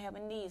know, you got to have a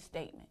needs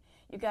statement.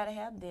 You got to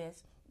have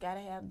this, got to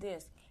have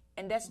this.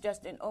 And that's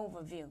just an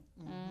overview.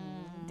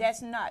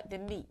 That's not the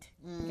meat.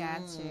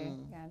 Gotcha.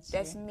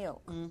 That's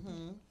milk.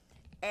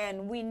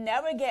 And we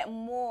never get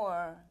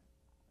more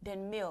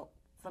than milk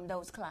from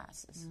those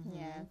classes.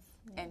 Yes.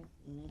 And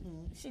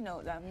she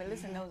knows,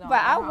 Melissa knows all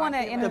but I about want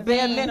to it. intervene. The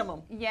bare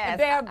minimum. Yes. The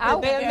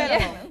bare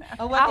minimum.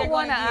 I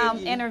want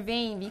to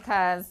intervene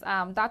because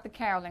Dr.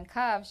 Carolyn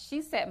Cove,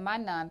 she set my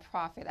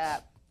nonprofit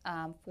up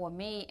for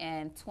me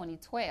in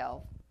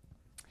 2012.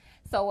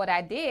 So what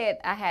I did,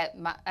 I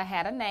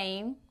had a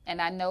name,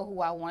 and I know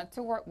who I wanted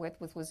to work with,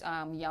 which was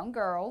young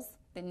girls,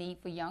 the need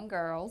for young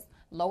girls,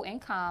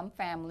 low-income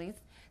families.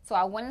 So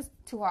I went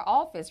into her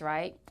office,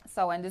 right?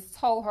 So and just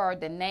told her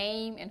the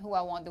name and who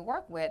I wanted to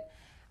work with.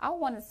 I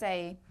want to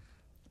say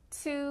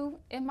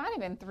it might have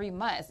been 3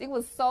 months. It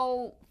was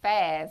so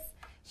fast.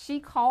 She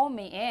called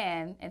me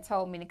in and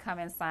told me to come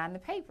and sign the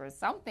papers.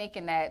 So I'm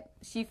thinking that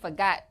she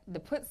forgot to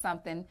put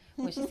something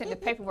when she sent the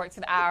paperwork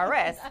to the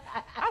IRS.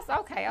 I said,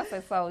 okay. I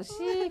said, so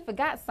she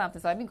forgot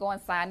something. So let me go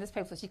and sign this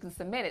paper so she can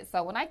submit it.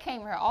 So when I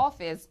came to her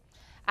office,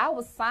 I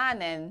was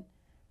signing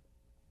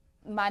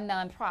my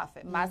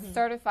nonprofit, my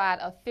certified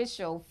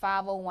official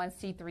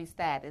 501c3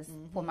 status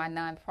for my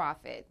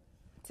nonprofit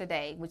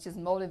today, which is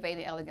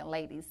Motivated Elegant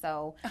Ladies.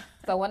 So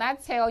when I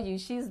tell you,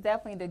 she's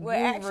definitely the guru.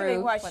 Well, actually,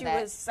 what for she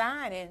that. was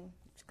signing,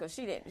 because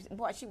she didn't,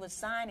 what she was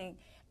signing,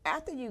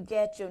 after you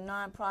get your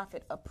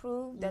nonprofit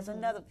approved, there's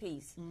another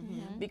piece.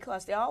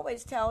 Because they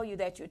always tell you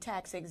that you're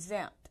tax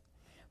exempt.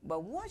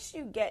 But once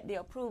you get the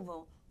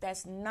approval,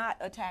 that's not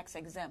a tax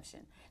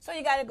exemption. So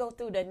you got to go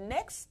through the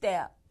next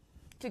step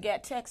to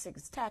get tax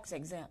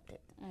exempted.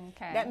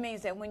 Okay. That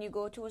means that when you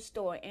go to a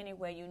store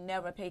anywhere, you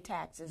never pay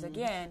taxes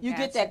again. You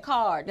get that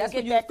card. That's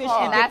when you that officially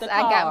card. get the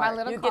card. I got my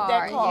little you card. get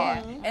that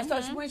card. Yeah. And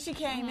so when she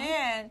came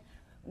in,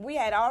 we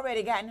had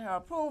already gotten her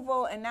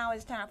approval, and now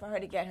it's time for her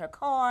to get her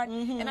card.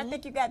 And I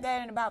think you got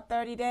that in about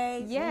 30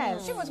 days.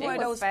 Yes. She was It one of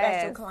was those fast.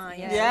 special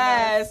clients.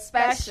 Yes,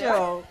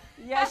 special.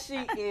 Yes, she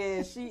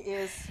is. She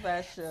is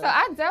special. So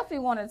I definitely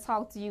want to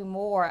talk to you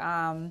more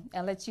and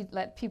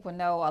let people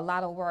know a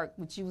lot of work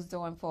which you was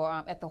doing for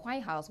at the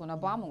White House when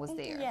Obama was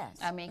there. Yes.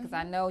 I mean, because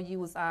I know you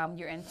was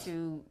you're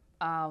into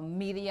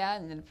media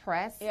and the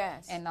press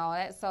Yes. and all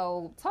that.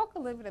 So talk a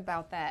little bit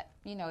about that,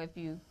 if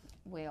you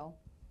will.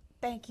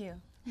 Thank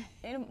you.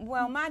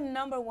 Well, my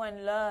number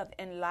one love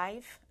in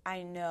life,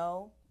 I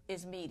know,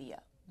 is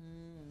media.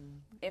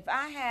 If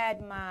I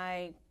had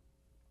my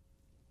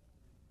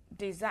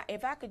desire,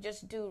 if I could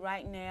just do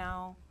right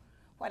now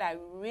what I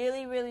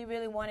really, really,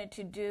 really wanted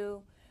to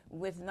do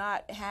with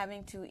not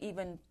having to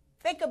even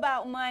think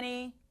about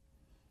money,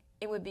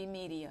 it would be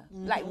media.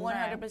 Like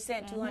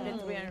 100%, 200,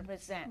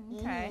 300%.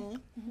 Okay.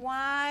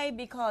 Why?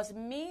 Because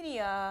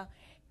media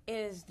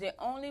is the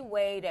only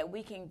way that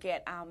we can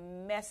get our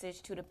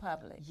message to the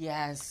public.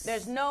 Yes.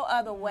 There's no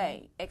other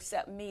way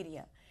except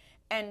media.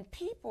 And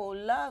people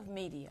love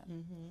media.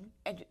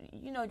 And,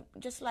 you know,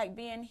 just like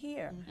being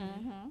here.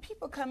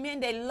 People come in,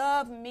 they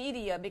love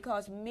media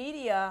because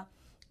media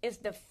is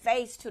the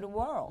face to the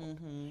world.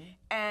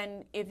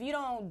 And if you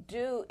don't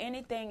do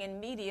anything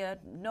in media,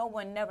 no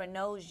one never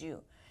knows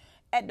you.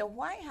 At the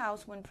White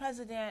House, when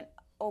President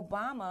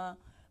Obama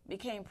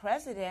became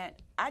president,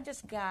 I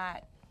just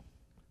got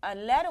a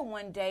letter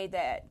one day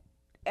that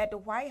at the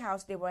White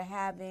House they were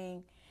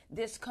having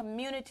this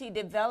community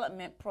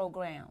development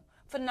program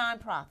for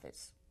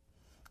nonprofits.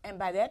 And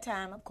by that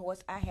time, of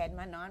course, I had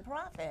my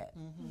nonprofit.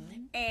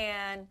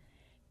 And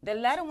the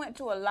letter went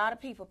to a lot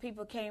of people.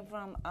 People came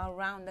from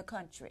around the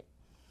country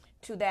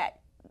to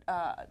that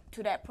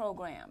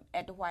program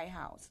at the White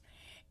House.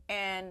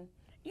 And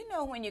you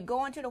know, when you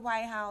go into the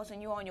White House and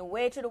you're on your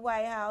way to the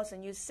White House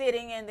and you're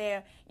sitting in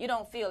there, you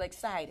don't feel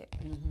excited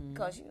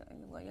because,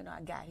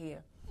 I got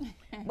here.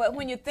 But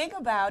when you think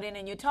about it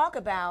and you talk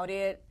about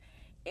it,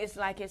 it's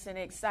like it's an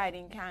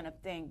exciting kind of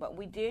thing. But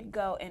we did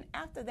go, and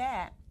after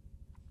that,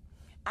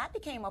 I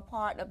became a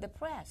part of the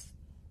press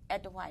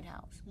at the White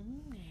House.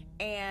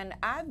 And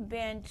I've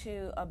been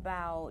to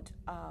about,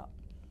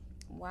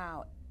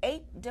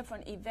 8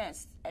 different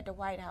events at the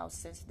White House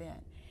since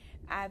then.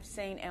 I've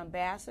seen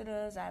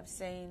ambassadors, I've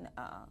seen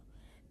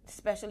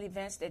special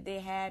events that they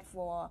had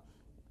for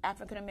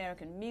African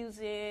American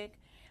music.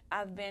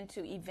 I've been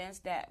to events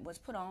that was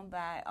put on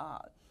by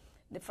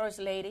the First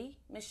Lady,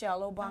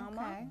 Michelle Obama.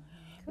 Okay.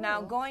 Cool.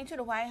 Now, going to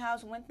the White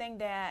House, one thing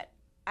that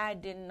I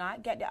did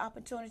not get the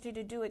opportunity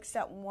to do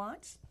except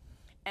once,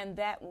 and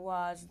that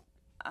was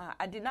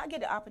I did not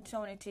get the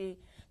opportunity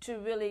to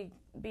really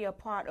be a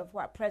part of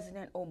what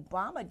President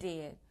Obama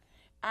did.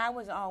 I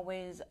was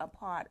always a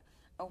part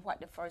of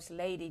what the First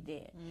Lady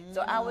did.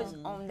 So I was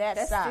on that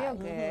That's side. still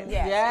good.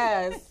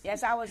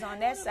 Yes, I was on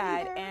that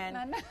side.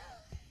 And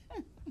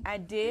I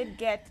did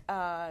get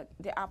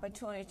the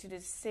opportunity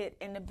to sit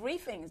in the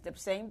briefings, the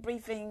same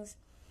briefings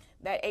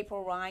that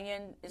April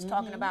Ryan is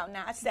talking about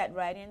now. I sat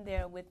right in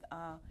there with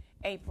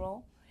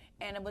April,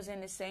 and it was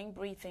in the same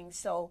briefing.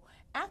 So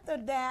after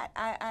that,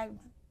 I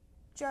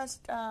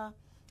just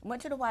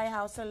went to the White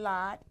House a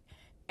lot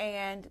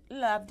and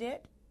loved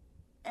it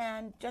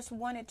and just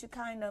wanted to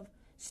kind of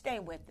stay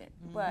with it.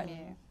 But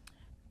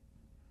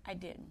I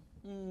didn't.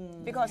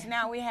 Because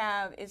now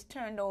it's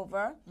turned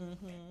over,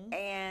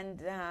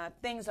 and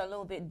things are a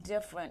little bit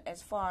different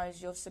as far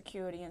as your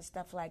security and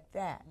stuff like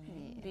that,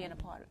 being a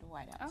part of the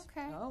White House.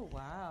 Okay. Oh,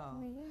 wow.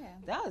 Yeah.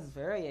 That was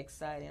very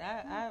exciting.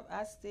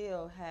 I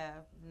still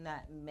have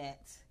not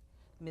met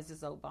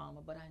Mrs.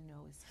 Obama, but I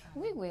know it's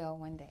coming. We will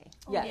one day.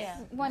 Yes. Yeah.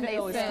 One day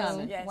it's soon.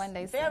 coming. Yes. One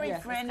day soon. Very Yes,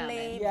 it's friendly,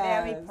 coming.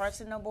 very Yes.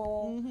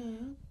 personable,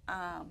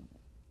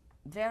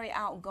 very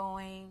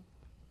outgoing.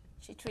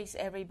 She treats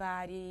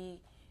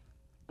everybody,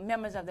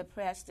 members of the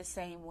press, the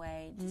same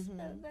way. Just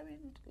a very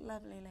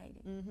lovely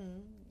lady.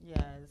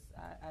 Yes,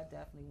 I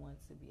definitely want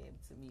to be able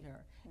to meet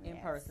her in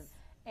person.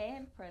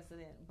 And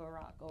President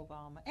Barack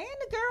Obama. And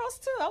the girls,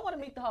 too. I want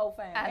to meet the whole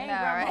family. I and know,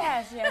 grandma.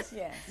 right? Yes.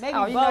 Maybe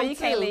Oh, you know, Bo, you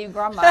can't too. leave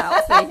grandma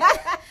out.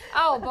 See?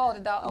 Oh, Bo, the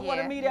dog. I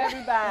want to meet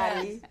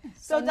everybody.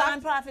 So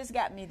nonprofits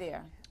got me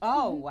there.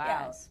 Oh, wow.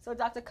 Yes. So,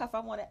 Dr. Cuff,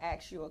 I want to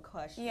ask you a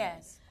question.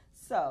 Yes.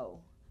 So,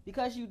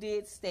 because you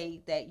did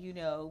state that,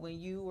 when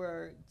you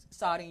were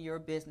starting your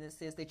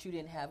businesses, that you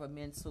didn't have a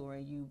mentor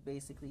and you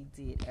basically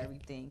did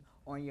everything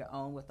on your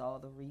own with all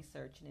the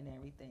research and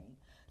everything.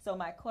 So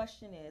my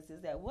question is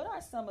that what are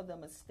some of the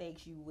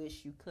mistakes you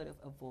wish you could have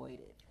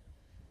avoided?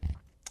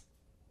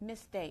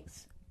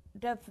 Mistakes.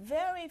 The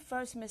very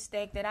first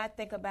mistake that I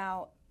think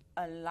about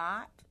a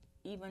lot,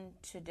 even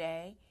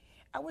today,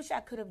 I wish I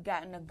could have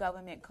gotten a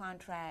government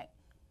contract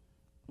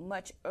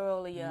much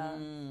earlier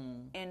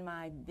in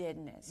my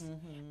business.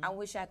 I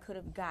wish I could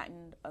have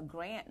gotten a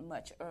grant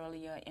much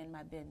earlier in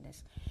my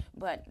business.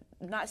 But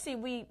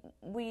we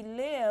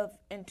live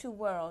in two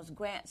worlds,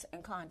 grants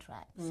and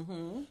contracts.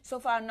 So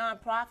for our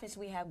nonprofits,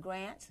 we have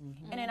grants,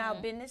 and in our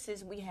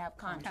businesses, we have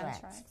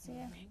contracts.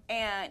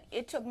 And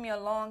it took me a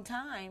long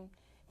time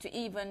to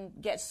even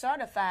get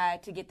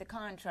certified to get the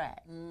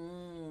contract.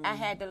 I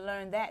had to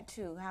learn that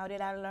too. How did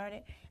I learn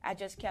it? I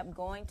just kept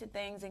going to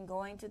things and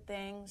going to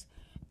things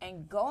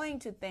and going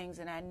to things,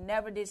 and I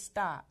never did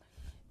stop.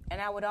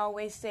 And I would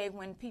always say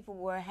when people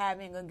were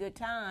having a good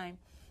time,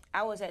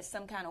 I was at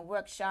some kind of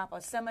workshop or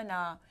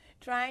seminar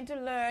trying to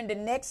learn the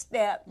next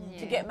step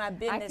to get my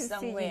business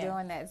somewhere. I can see you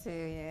doing that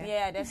too,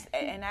 Yeah,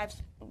 and I've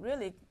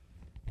really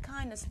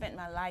kind of spent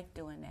my life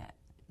doing that.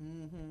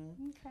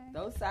 Mm-hmm. Okay.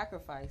 Those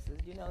sacrifices,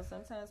 you know,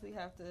 sometimes we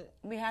have to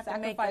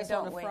sacrifice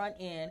on the front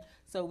end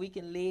so we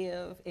can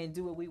live and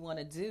do what we want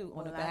to do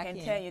on the back end. I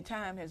can tell you,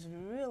 time has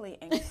really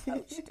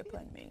encroached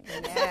upon me.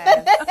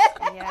 Yes,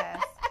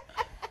 yes.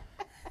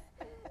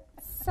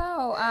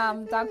 So,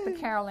 Dr.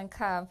 Carolyn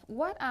Cuff,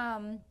 what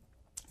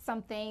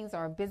some things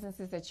or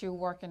businesses that you're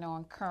working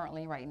on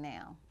currently right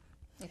now,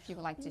 if you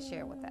would like to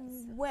share with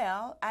us?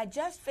 Well, I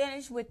just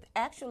finished with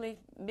actually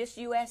Miss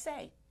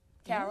USA,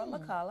 Carol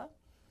McCullough.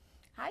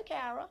 Hi,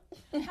 Carol.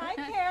 Hi,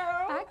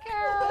 Carol. Hi,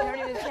 Carol. Her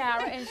name is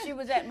Carol, and she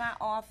was at my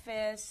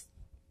office,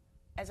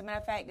 as a matter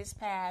of fact, this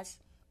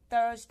past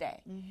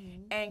Thursday.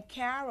 Mm-hmm. And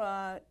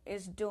Carol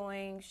is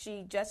doing,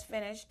 she just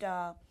finished,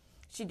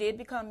 she did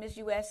become Miss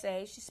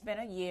USA. She spent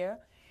a year,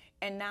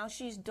 and now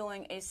she's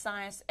doing a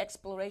science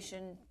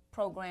exploration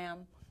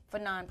program for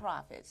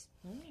nonprofits.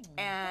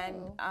 And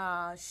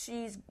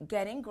she's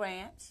getting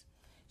grants.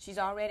 She's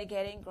already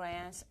getting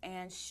grants,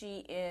 and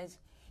she is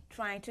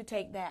trying to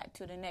take that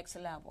to the next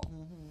level.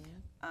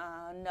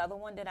 Mm-hmm. Another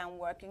one that I'm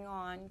working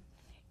on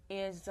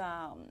is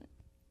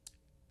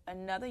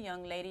another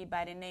young lady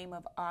by the name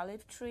of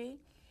Olive Tree,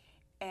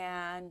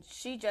 and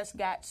she just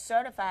got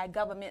certified,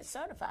 government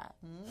certified,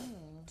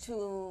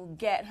 to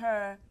get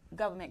her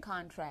government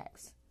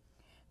contracts.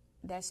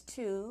 That's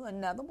two.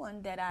 Another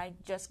one that I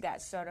just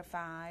got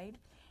certified,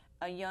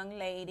 a young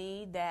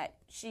lady that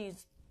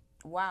she's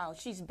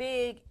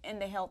big in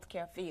the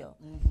healthcare field.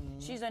 Mm-hmm.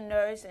 She's a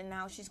nurse, and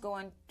now she's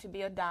going to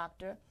be a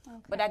doctor. Okay.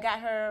 But I got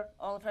her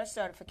all of her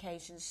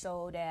certifications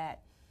so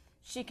that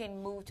she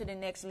can move to the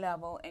next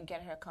level and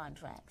get her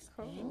contracts.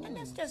 Cool. And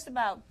that's just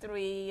about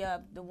three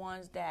of the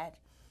ones that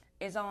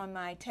is on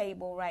my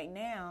table right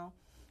now.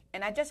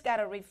 And I just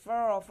got a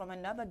referral from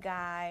another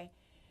guy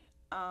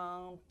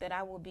that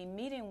I will be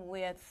meeting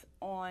with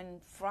on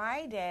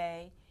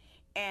Friday,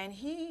 and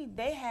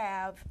they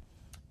have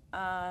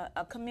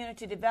a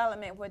community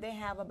development where they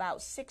have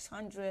about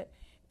 600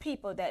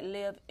 people that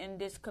live in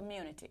this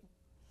community.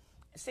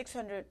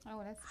 600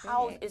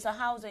 it's a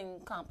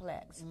housing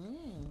complex.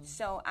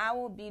 So I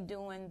will be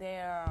doing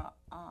their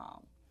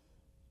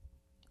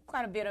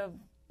quite a bit of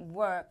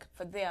work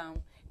for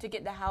them to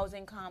get the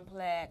housing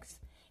complex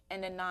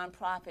and the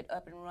nonprofit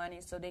up and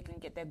running so they can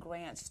get their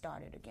grants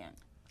started again.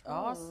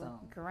 Awesome.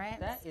 Grants.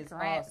 That is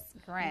grants.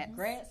 awesome. Grants.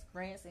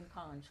 Grants and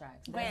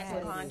contracts. Grants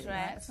and contracts.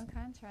 Grants and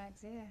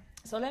contracts, yeah.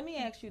 So let me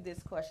ask you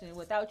this question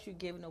without you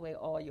giving away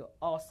all your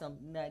awesome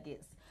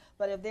nuggets.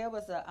 But if there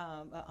was an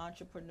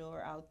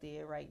entrepreneur out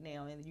there right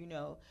now, and you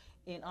know,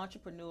 in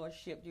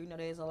entrepreneurship, you know,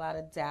 there's a lot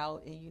of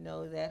doubt, and you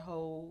know that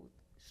whole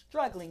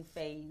struggling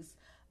phase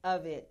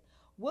of it.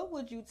 What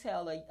would you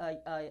tell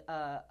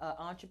a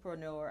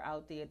entrepreneur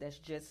out there that's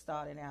just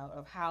starting out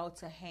of how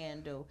to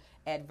handle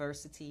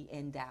adversity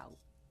and doubt?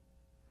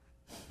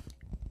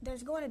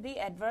 There's going to be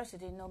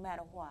adversity no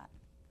matter what,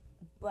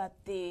 but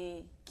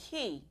the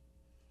key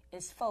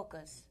is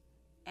focus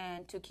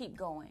and to keep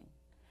going.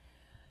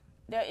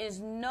 There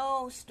is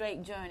no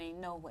straight journey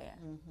nowhere.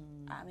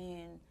 Mm-hmm. I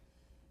mean,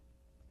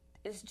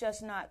 it's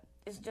just not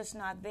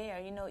there.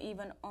 You know,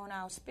 even on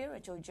our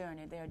spiritual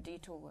journey, there are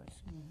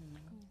detours. Mm-hmm.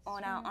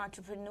 On our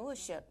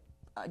entrepreneurship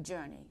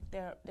journey,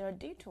 there are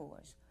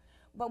detours.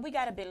 But we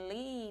got to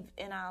believe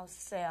in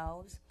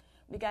ourselves.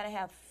 We got to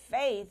have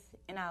faith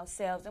in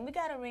ourselves. And we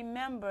got to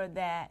remember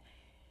that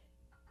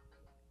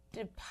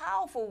the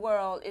powerful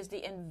world is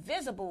the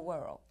invisible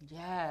world.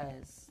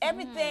 Yes.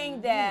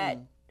 Everything that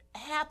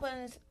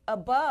happens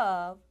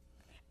above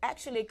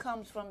actually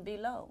comes from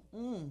below.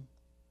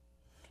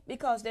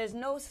 Because there's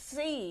no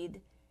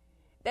seed,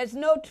 there's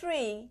no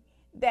tree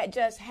that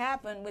just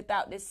happened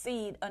without the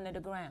seed under the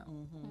ground.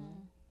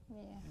 Mm-hmm. Yeah.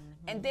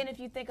 Mm-hmm. And then if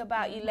you think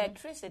about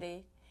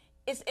electricity,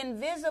 it's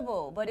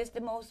invisible, but it's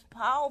the most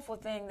powerful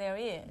thing there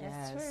is.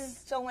 Yes. That's true.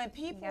 So when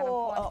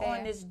people are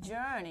on this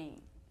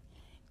journey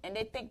and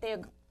they think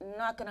they're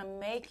not going to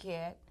make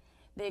it,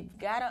 they've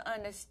got to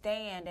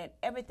understand that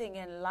everything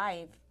in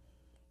life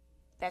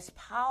that's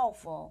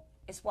powerful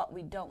is what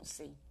we don't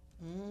see.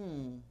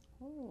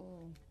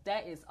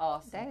 That is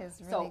awesome. That is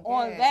really so good.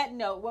 On that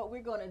note, what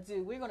we're going to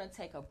do, we're going to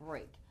take a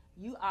break.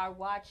 You are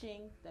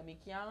watching The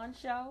McYon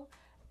Show.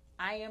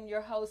 I am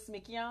your host,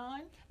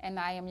 McYon. And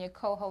I am your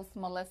co-host,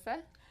 Melissa.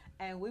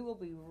 And we will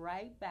be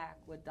right back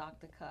with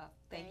Dr. Cuff.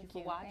 Thank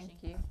you for watching.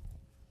 Thank you.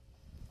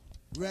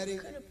 Ready,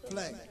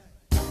 play.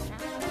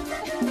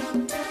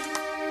 Natural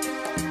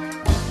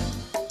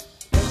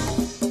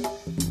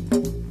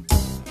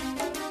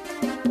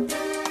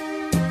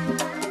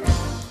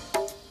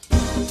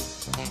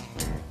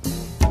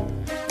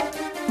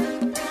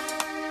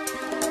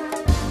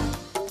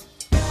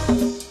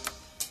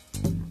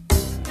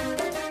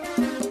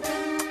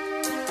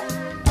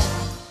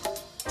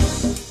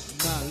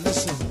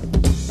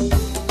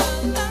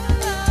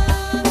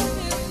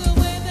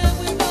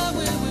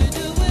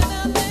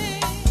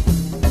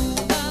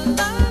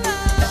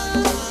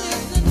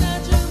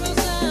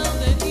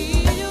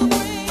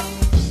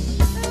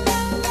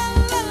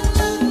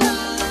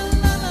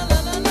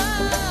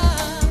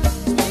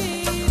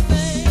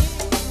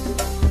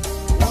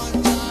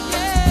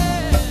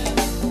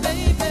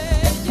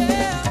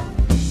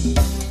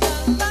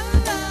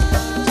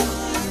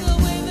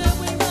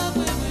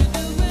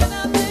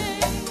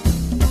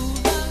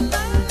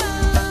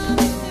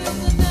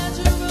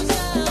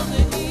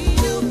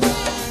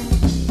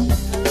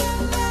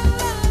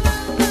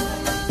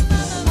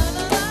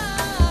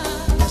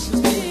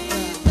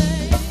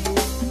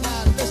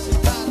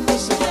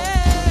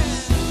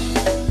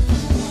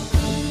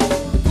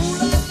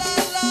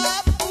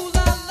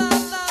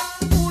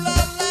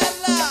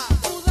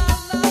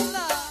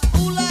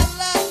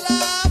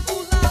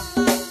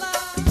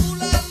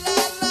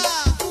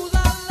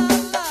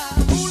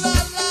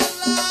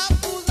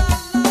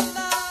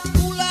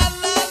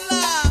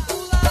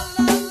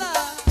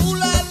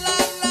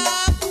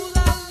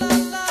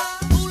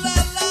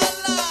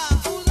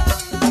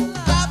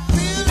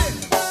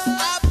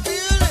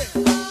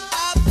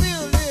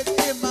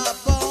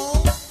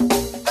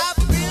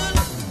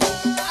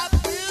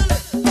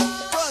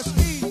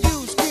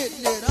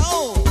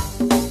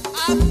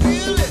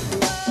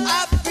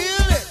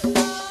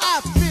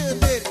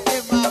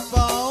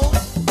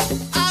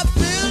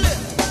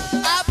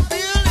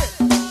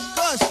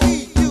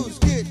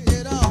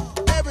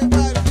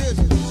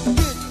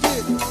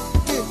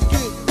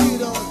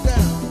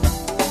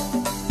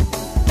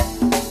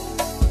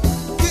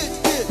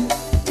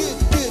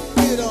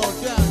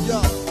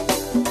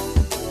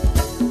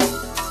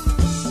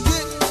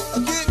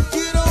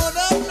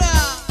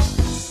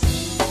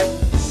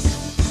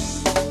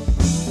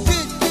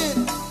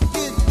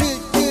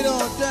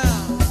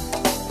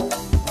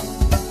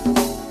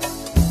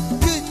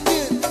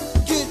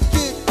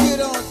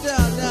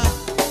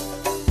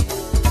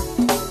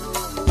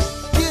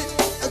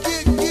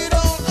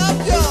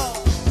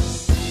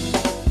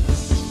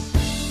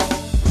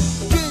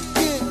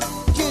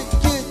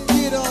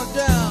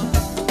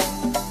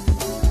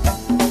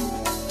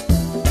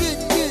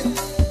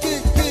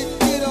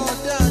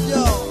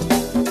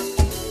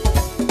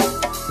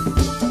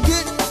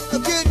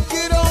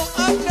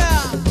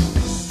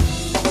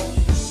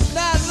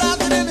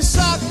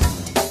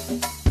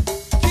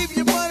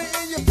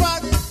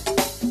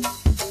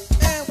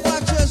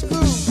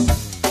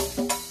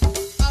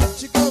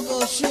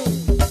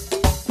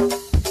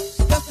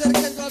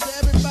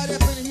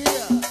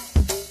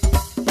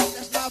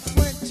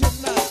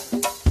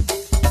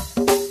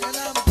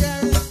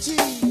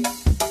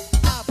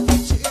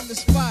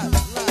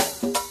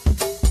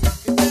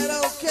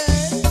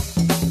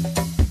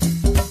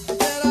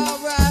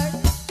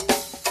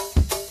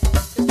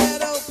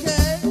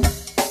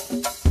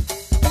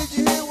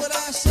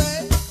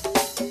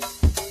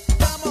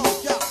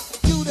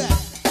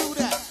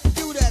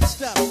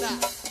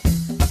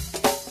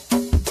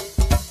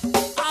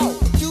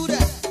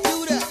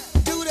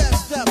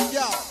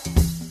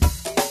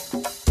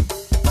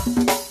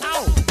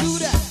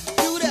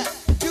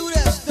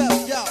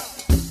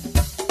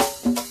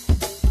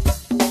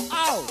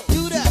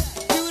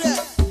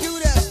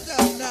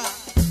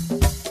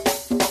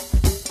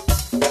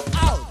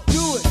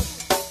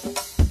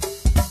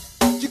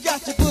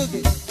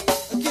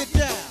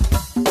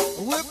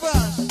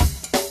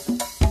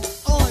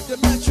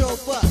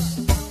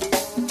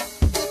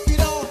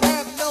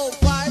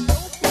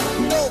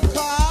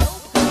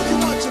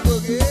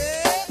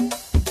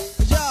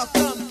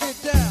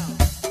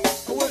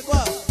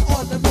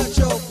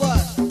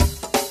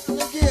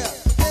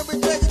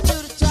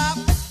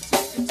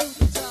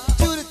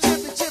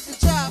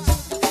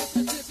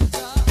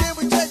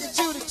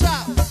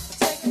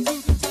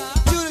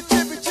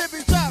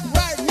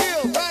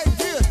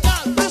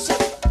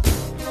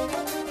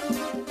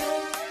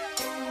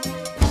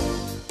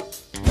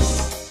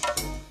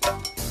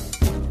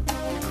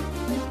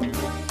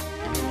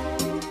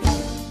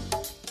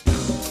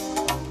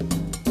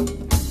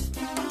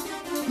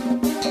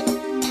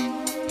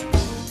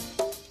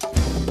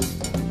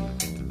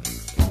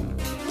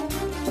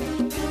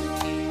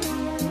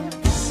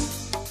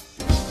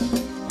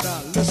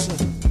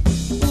sister.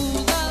 Ooh,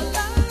 la,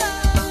 la, la,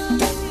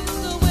 is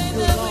the way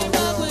that we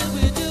rock when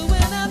we're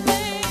doing our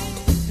thing.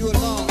 Do it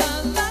long. Ooh,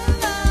 la,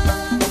 la, la,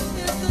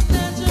 is the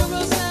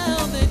natural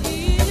sound that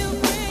you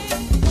bring.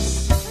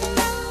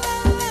 La,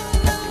 la,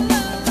 la,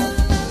 la,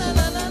 la, la,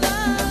 la, la, la,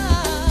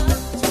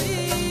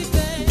 sweet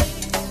thing.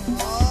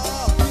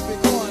 Oh, keep it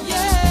going.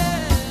 Yeah,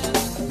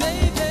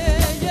 baby,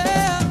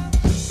 yeah.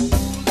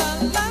 Ooh, la,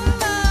 la,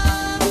 la,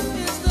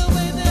 is the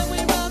way that we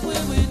rock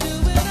when we're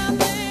doing our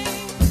thing.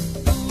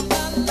 Ooh,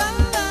 la, la,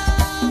 la,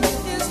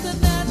 is the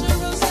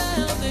natural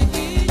sound that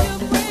you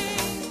bring.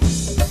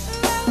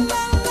 La,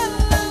 la, la,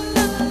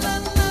 la, la,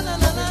 la, la,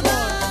 la, la, la,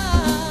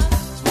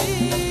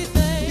 sweet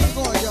thing. Keep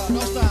going, y'all.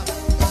 Don't stop.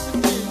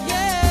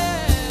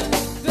 Yeah,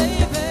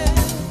 baby.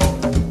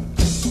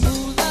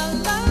 Ooh, la,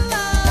 la,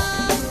 la,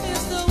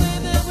 is the way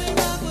that we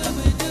rock when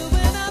we're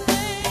doing our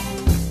thing.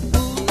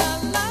 Ooh, la,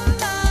 la,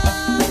 la,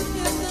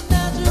 is the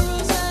natural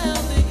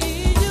sound that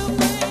you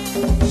bring.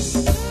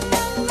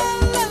 La, la,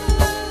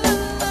 la, la,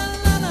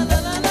 la, la, la,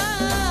 la, la,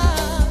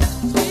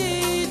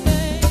 sweet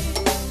thing.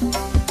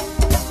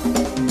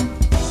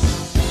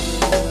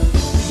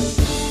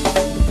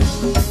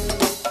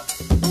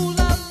 Ooh,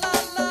 la, la,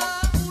 la, ooh, la, la, la,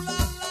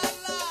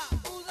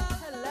 ooh, la, la.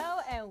 Hello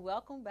and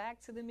welcome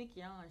back to the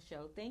McYon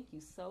Show. Thank you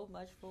so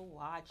much for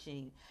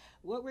watching.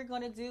 What we're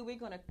going to do, we're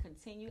going to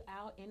continue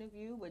our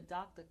interview with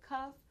Dr.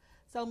 Cuff.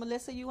 So,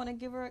 Melissa, you want to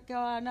give her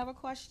another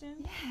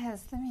question?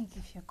 Yes, let me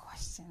give you a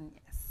question.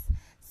 Yes.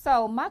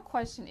 So my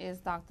question is,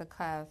 Dr.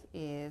 Cuff,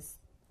 is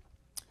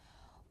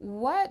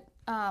what?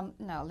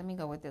 No, let me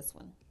go with this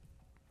one.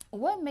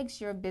 What makes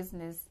your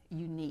business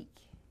unique?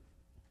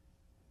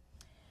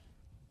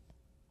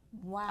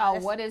 Wow.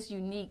 What is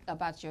unique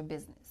about your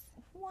business?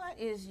 What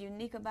is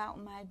unique about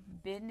my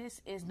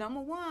business is, number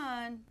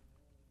one,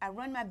 I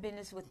run my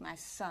business with my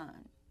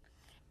son.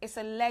 It's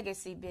a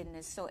legacy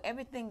business, so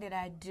everything that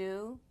I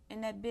do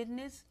in that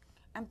business,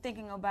 I'm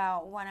thinking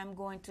about what I'm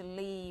going to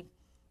leave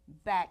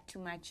back to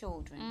my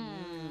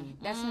children.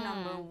 That's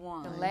number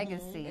one. The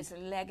legacy. It's a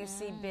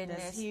legacy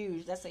business. That's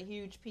huge. That's a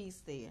huge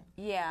piece there.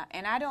 Yeah,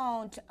 and I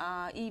don't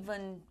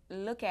even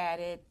look at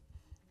it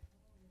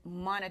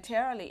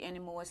monetarily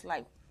anymore. It's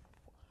like,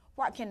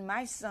 what can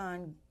my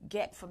son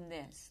get from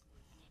this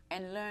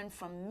and learn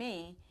from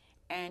me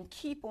and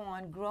keep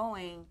on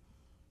growing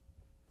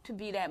to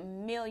be that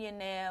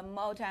millionaire,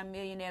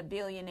 multimillionaire,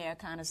 billionaire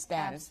kind of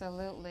status.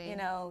 Absolutely. You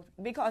know,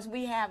 because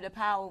we have the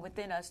power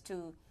within us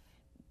to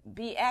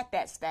be at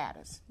that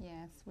status.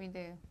 Yes, we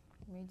do.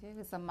 We do.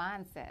 It's a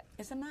mindset.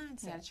 It's a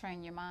mindset. You got to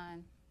train your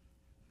mind.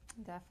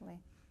 Definitely.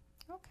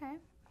 Okay.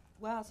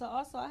 Wow. So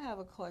also I have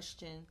a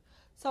question.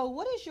 So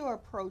what is your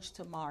approach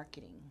to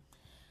marketing?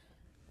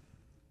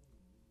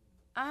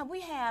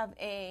 We have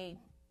a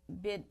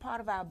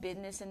part of our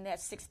business, and that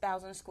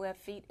 6,000 square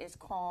feet is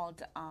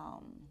called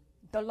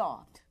The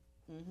Loft.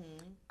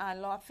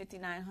 Loft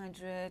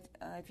 5900.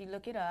 If you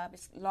look it up,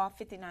 it's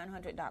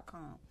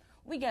loft5900.com.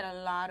 We get a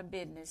lot of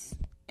business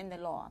in the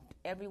loft.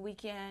 Every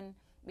weekend,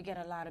 we get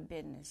a lot of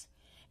business.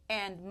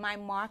 And my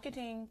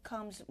marketing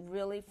comes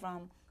really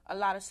from a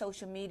lot of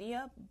social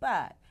media,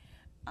 but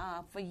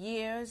for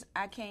years,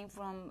 I came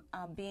from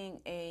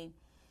being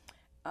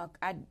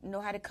I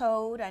know how to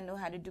code, I know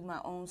how to do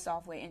my own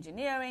software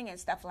engineering and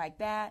stuff like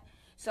that.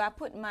 So I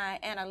put my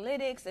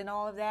analytics and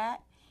all of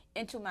that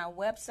into my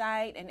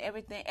website, and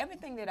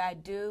everything that I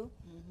do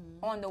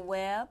on the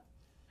web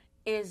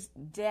is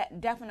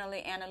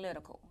definitely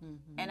analytical.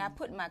 And I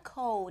put my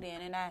code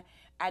in, and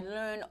I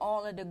learn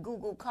all of the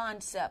Google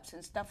concepts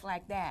and stuff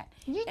like that.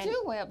 You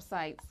do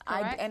websites,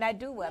 correct? I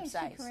do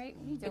websites. Yes,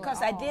 you do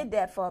because I did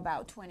that for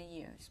about 20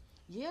 years.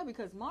 Yeah,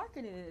 because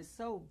marketing is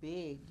so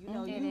big. You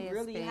know, It you is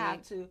really big.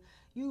 have to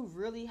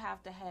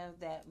have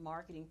that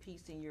marketing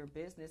piece in your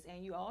business,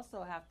 and you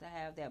also have to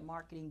have that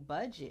marketing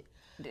budget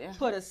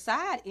put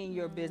aside in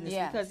your business,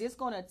 Yes. because it's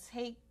going to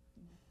take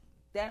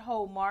that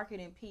whole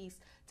marketing piece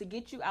to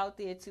get you out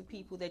there to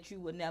people that you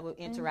would never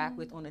interact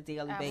with on a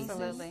daily basis.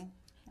 Absolutely.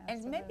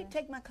 And maybe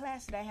take my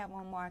class that I have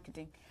on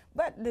marketing.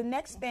 But the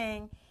next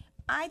thing,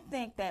 I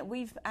think that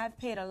I've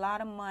paid a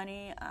lot of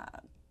money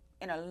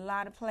in a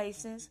lot of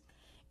places,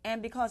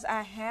 and because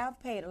I have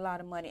paid a lot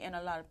of money in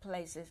a lot of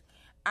places,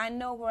 I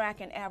know where I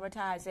can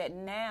advertise at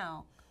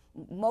now,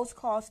 most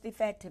cost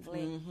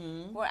effectively,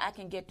 where I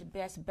can get the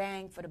best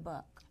bang for the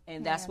buck.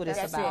 And that's what it's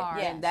That's about.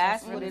 it. Yes, And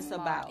that's that's what really it's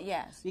smart. about.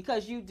 Yes.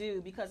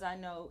 Because I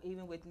know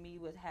even with me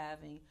with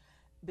having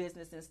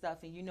business and stuff,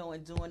 and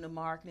and doing the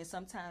marketing,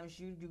 sometimes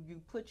you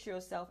put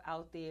yourself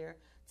out there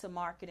to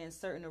market in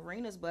certain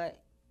arenas,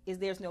 but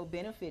there's no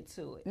benefit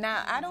to it.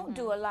 Now, I don't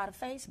do a lot of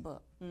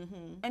Facebook,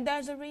 and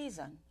there's a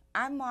reason.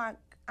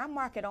 I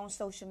market on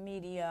social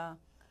media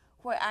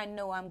where I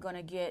know I'm going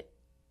to get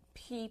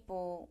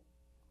people,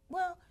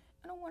 well,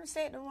 I don't want to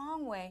say it the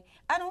wrong way.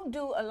 I don't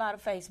do a lot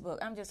of Facebook.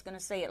 I'm just going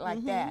to say it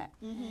like that.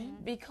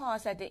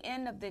 Because at the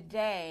end of the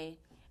day,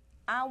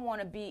 I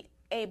want to be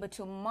able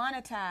to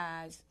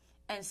monetize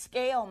and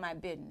scale my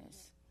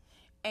business.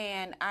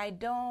 And I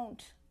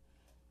don't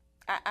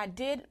I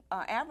did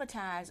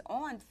advertise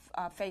on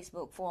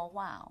Facebook for a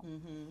while.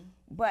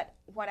 But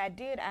what I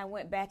did, I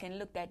went back and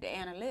looked at the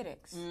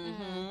analytics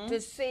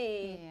to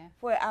see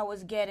where I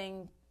was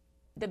getting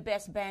the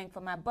best bang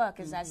for my buck,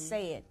 as I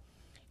said.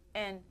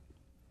 And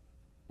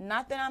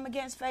not that I'm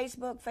against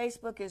Facebook.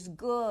 Facebook is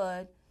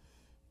good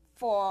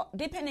for,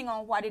 depending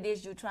on what it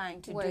is you're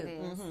trying to do. It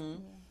is.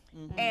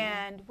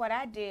 And what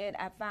I did,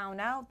 I found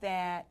out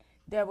that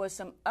there were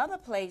some other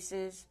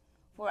places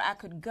where I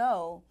could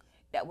go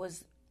that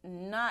was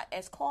not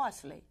as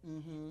costly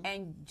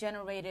and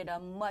generated a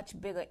much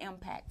bigger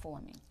impact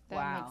for me.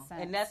 That makes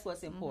sense. And that's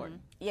what's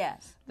important.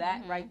 Yes.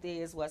 That right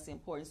there is what's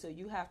important. So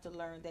you have to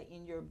learn that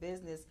in your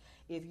business,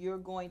 if you're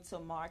going to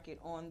market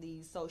on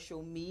these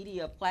social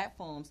media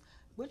platforms,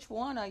 which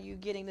one are you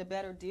getting the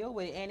better deal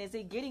with? And is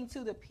it getting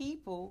to the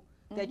people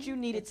that you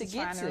needed to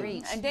get to?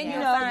 Reach. And then you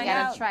you find gotta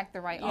out, attract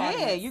the right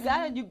audience. Yeah, you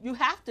gotta. You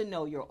have to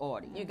know your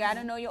audience. You got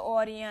to know your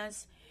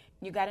audience.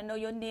 You got to know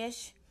your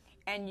niche.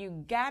 And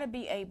you got to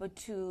be able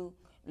to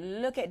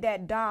look at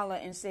that dollar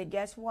and say,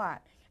 guess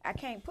what? I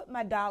can't put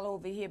my dollar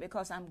over here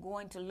because I'm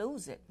going to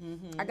lose it.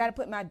 I got to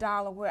put my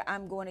dollar where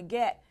I'm going to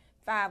get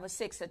 5 or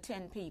 6 or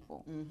 10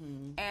 people.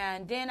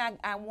 And then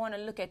I want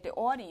to look at the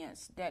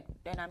audience that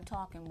I'm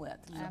talking with.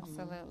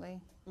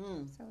 Absolutely.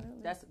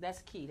 Absolutely.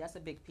 That's key. That's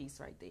a big piece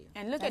right there.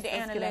 And look at the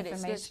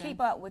analytics. Just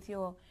keep up with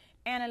your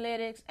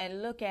analytics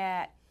and look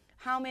at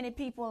how many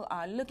people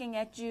are looking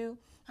at you,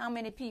 how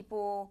many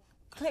people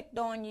clicked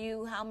on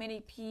you, how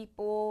many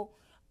people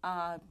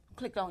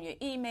clicked on your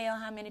email,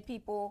 how many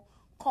people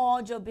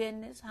called your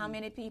business, how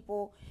many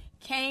people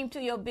came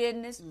to your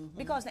business,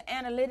 because the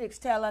analytics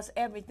tell us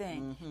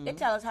everything. They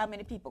tell us how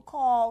many people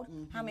called,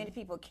 how many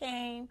people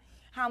came,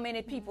 how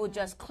many people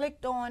just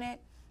clicked on it.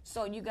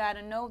 So you got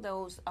to know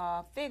those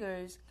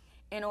figures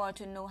in order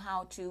to know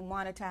how to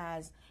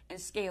monetize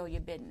and scale your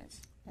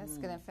business. That's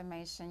good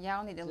information.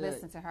 Y'all need to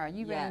listen to her.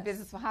 You've been in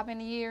business for how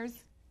many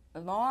years? A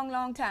long,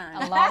 long time.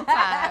 A long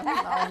time.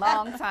 A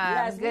long time.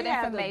 Yes, good we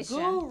information.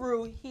 Have the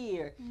guru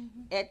here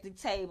at the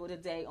table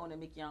today on the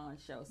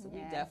McYon Show. So we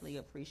definitely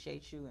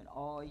appreciate you and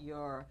all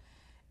your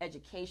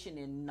education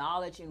and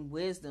knowledge and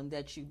wisdom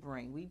that you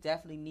bring. We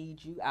definitely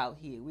need you out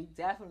here. We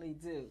definitely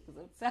do. Because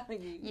I'm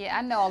telling you. Yeah,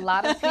 I know a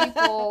lot of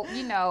people,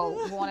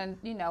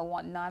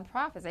 want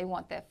nonprofits. They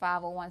want that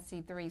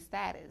 501c3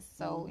 status.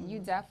 So you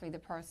definitely the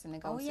person to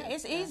go to. Oh, yeah,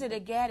 it's easy to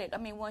get it. I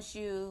mean, once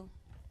you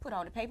put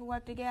all the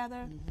paperwork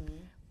together.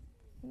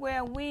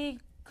 Where we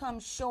come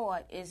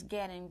short is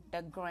getting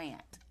the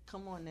grant.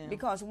 Come on now.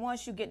 Because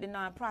once you get the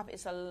nonprofit,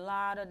 it's a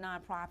lot of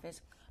nonprofits,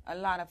 a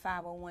lot of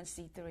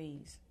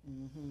 501c3s.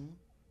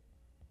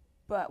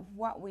 But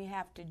what we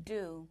have to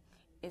do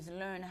is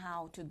learn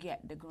how to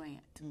get the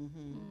grant.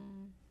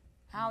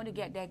 How to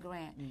get that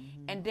grant.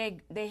 And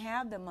they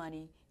have the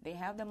money. They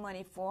have the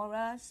money for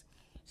us.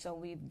 So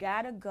we've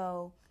got to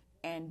go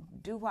and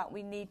do what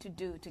we need to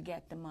do to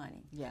get the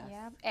money. Yes.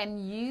 Yep.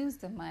 And use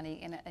the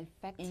money in an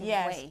effective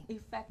way.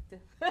 Effective.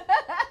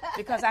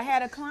 Because I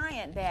had a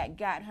client that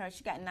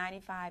she got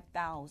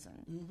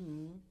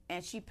 $95,000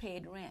 and she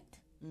paid rent.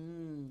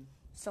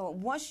 So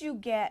once you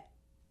get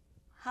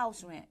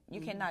house rent, you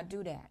cannot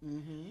do that.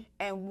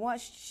 And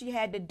once she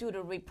had to do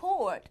the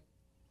report,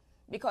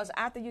 because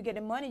after you get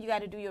the money, you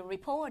got to do your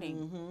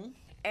reporting.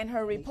 And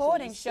her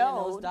reporting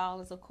showed those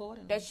dollars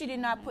accordingly. that she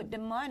did not put the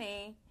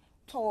money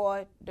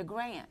toward the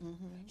grant.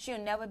 She'll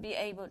never be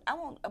able, I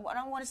don't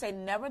want to say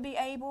never be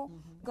able,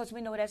 because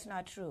we know that's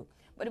not true,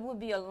 but it would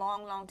be a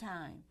long, long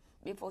time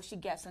before she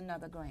gets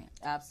another grant.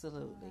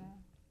 Absolutely.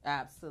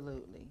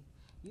 Absolutely.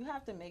 You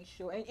have to make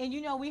sure,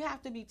 and we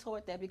have to be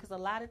taught that, because a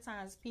lot of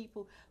times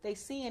people, they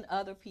seeing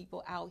other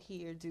people out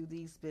here do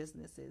these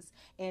businesses,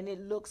 and it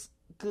looks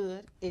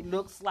good. It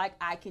looks like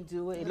I can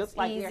do it. It looks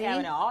like they're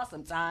having an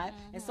awesome time,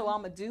 and so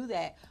I'm going to do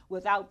that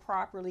without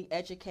properly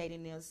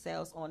educating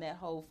themselves on that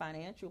whole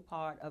financial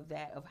part of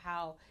that, of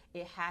how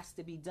it has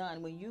to be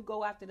done. When you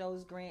go after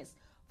those grants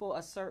for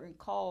a certain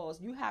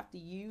cause, you have to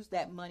use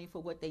that money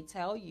for what they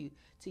tell you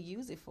to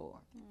use it for.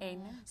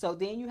 Amen. So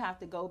then you have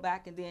to go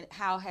back, and then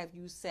how have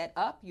you set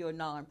up your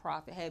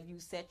nonprofit? Have you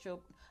set your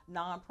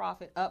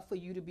nonprofit up for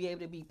you to be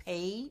able to be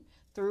paid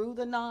through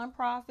the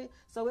nonprofit?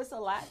 So it's a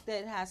lot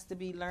that has to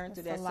be learned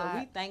through that. So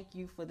we thank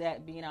you for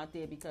that, being out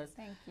there, because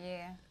thank you.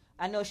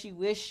 I know she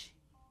wish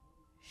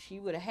she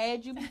would have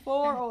had you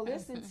before or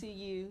listened to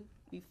you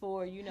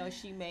before,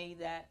 she made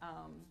that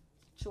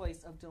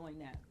choice of doing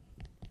that.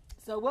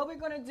 So what we're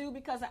going to do,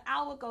 because an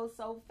hour goes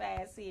so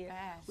fast here,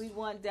 we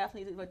want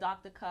definitely for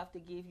Dr. Cuff to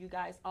give you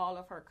guys all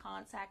of her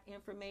contact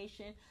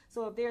information.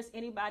 So if there's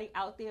anybody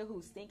out there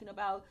who's thinking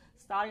about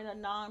starting a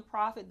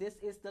nonprofit, this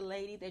is the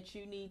lady that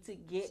you need to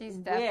get She's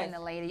with. definitely the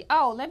lady.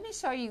 Oh, let me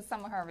show you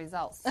some of her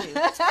results, too.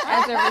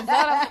 As a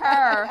result of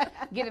her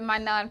getting my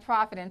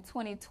nonprofit in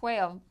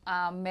 2012,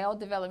 Male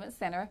Development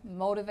Center,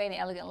 Motivating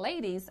Elegant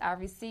Ladies, I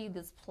received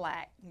this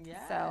plaque.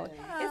 Yes. So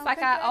it's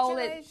like I owe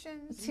it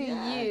to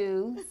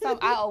you.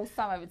 I owe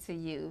some of it to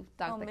you,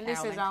 Dr.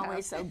 Melissa's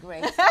always so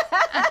great.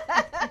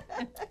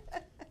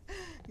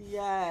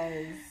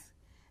 Yes.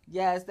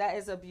 Yes, that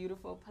is a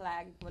beautiful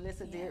plaque.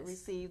 Melissa did Yes.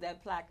 receive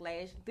that plaque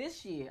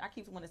this year. I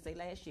keep wanting to say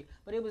last year,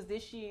 but it was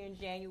this year in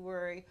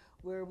January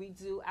where we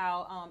do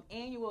our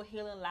annual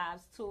Healing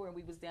Lives tour, and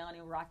we was down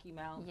in Rocky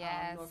Mount,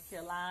 Yes. North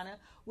Carolina,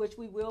 which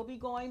we will be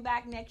going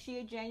back next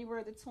year,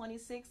 January the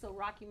 26th. So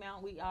Rocky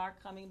Mount, we are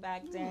coming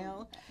back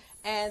down.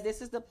 And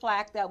this is the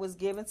plaque that was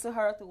given to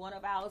her through one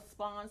of our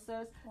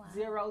sponsors,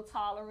 Zero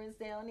Tolerance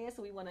down there.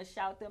 So we want to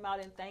shout them out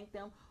and thank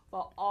them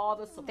for all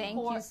the support Thank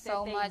you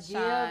so that they much, give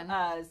Sean.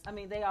 us. I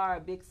mean, they are a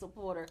big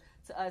supporter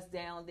to us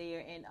down there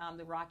in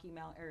the Rocky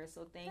Mount area.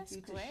 So thank That's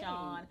you to great.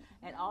 Sean.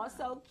 And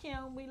also,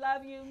 Kim, we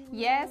love you.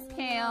 Yes,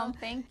 Kim.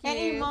 Thank you. And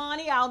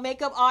Imani, our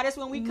makeup artist,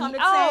 when we come to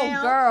Oh,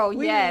 town. girl,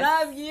 we yes.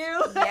 love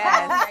you.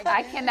 Yes,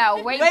 I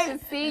cannot wait to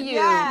see you.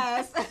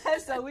 Yes.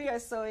 So we are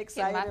so Get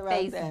excited my about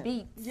face that.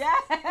 beat.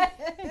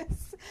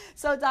 Yes.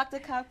 So, Dr.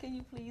 Cup, can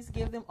you please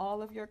give them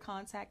all of your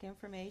contact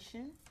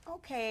information?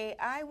 Okay,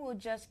 I will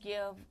just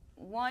give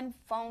one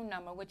phone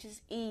number, which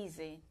is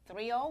easy,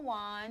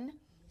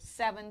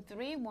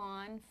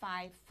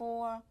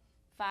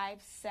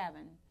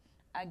 301-731-5457.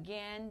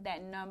 Again,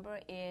 that number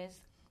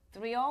is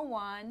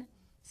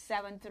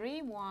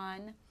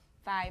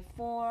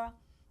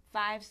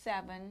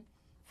 301-731-5457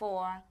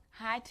 for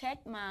High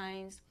Tech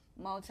Minds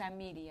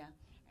Multimedia.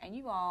 And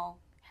you all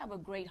have a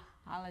great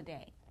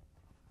holiday.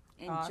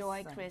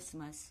 Enjoy Awesome.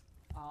 Christmas.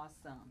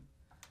 Awesome.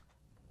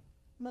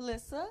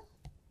 Melissa?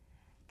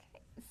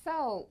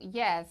 So,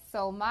 yes,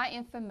 so my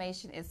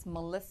information is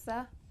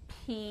Melissa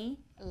P.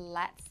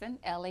 Latson,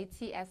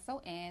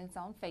 Latson, it's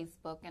on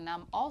Facebook, and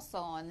I'm also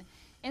on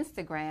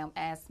Instagram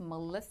as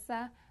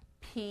Melissa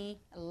P.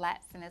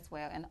 Latson as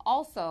well. And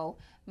also,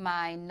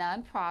 my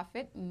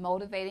nonprofit,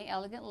 Motivating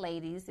Elegant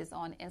Ladies, is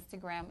on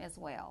Instagram as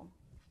well.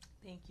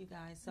 Thank you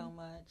guys so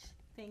much.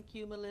 Thank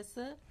you,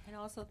 Melissa. And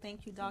also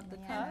thank you, Dr.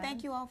 Yeah. Cup.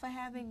 Thank you all for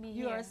having me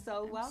You here. are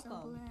so I'm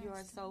welcome. blessed. You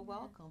are so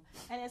welcome.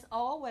 And as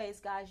always,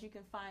 guys, you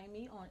can find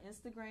me on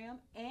Instagram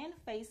and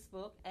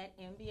Facebook at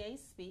MBA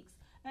Speaks.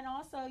 And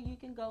also, you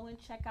can go and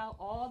check out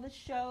all the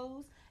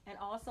shows and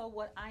also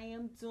what I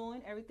am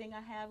doing, everything I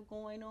have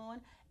going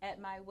on at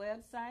my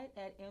website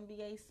at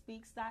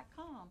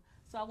mbaspeaks.com.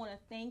 So I want to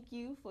thank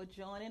you for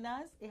joining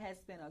us. It has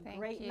been a Thank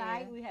great you.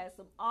 night. We had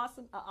some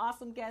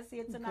awesome guests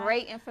here tonight.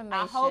 Great information.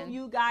 I hope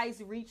you guys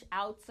reach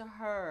out to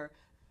her.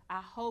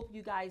 I hope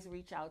you guys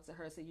reach out to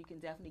her so you can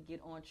definitely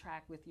get on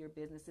track with your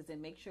businesses and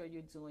make sure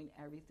you're doing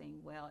everything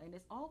well. And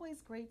it's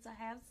always great to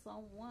have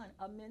someone,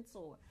 a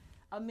mentor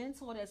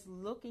that's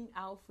looking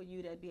out for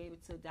you to be able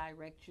to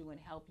direct you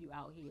and help you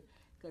out here,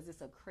 because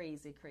it's a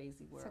crazy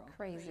world. It's a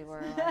crazy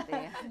world out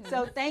there.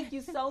 So thank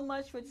you so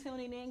much for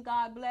tuning in.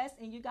 God bless,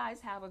 and you guys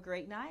have a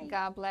great night.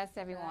 God bless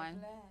everyone.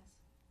 God bless.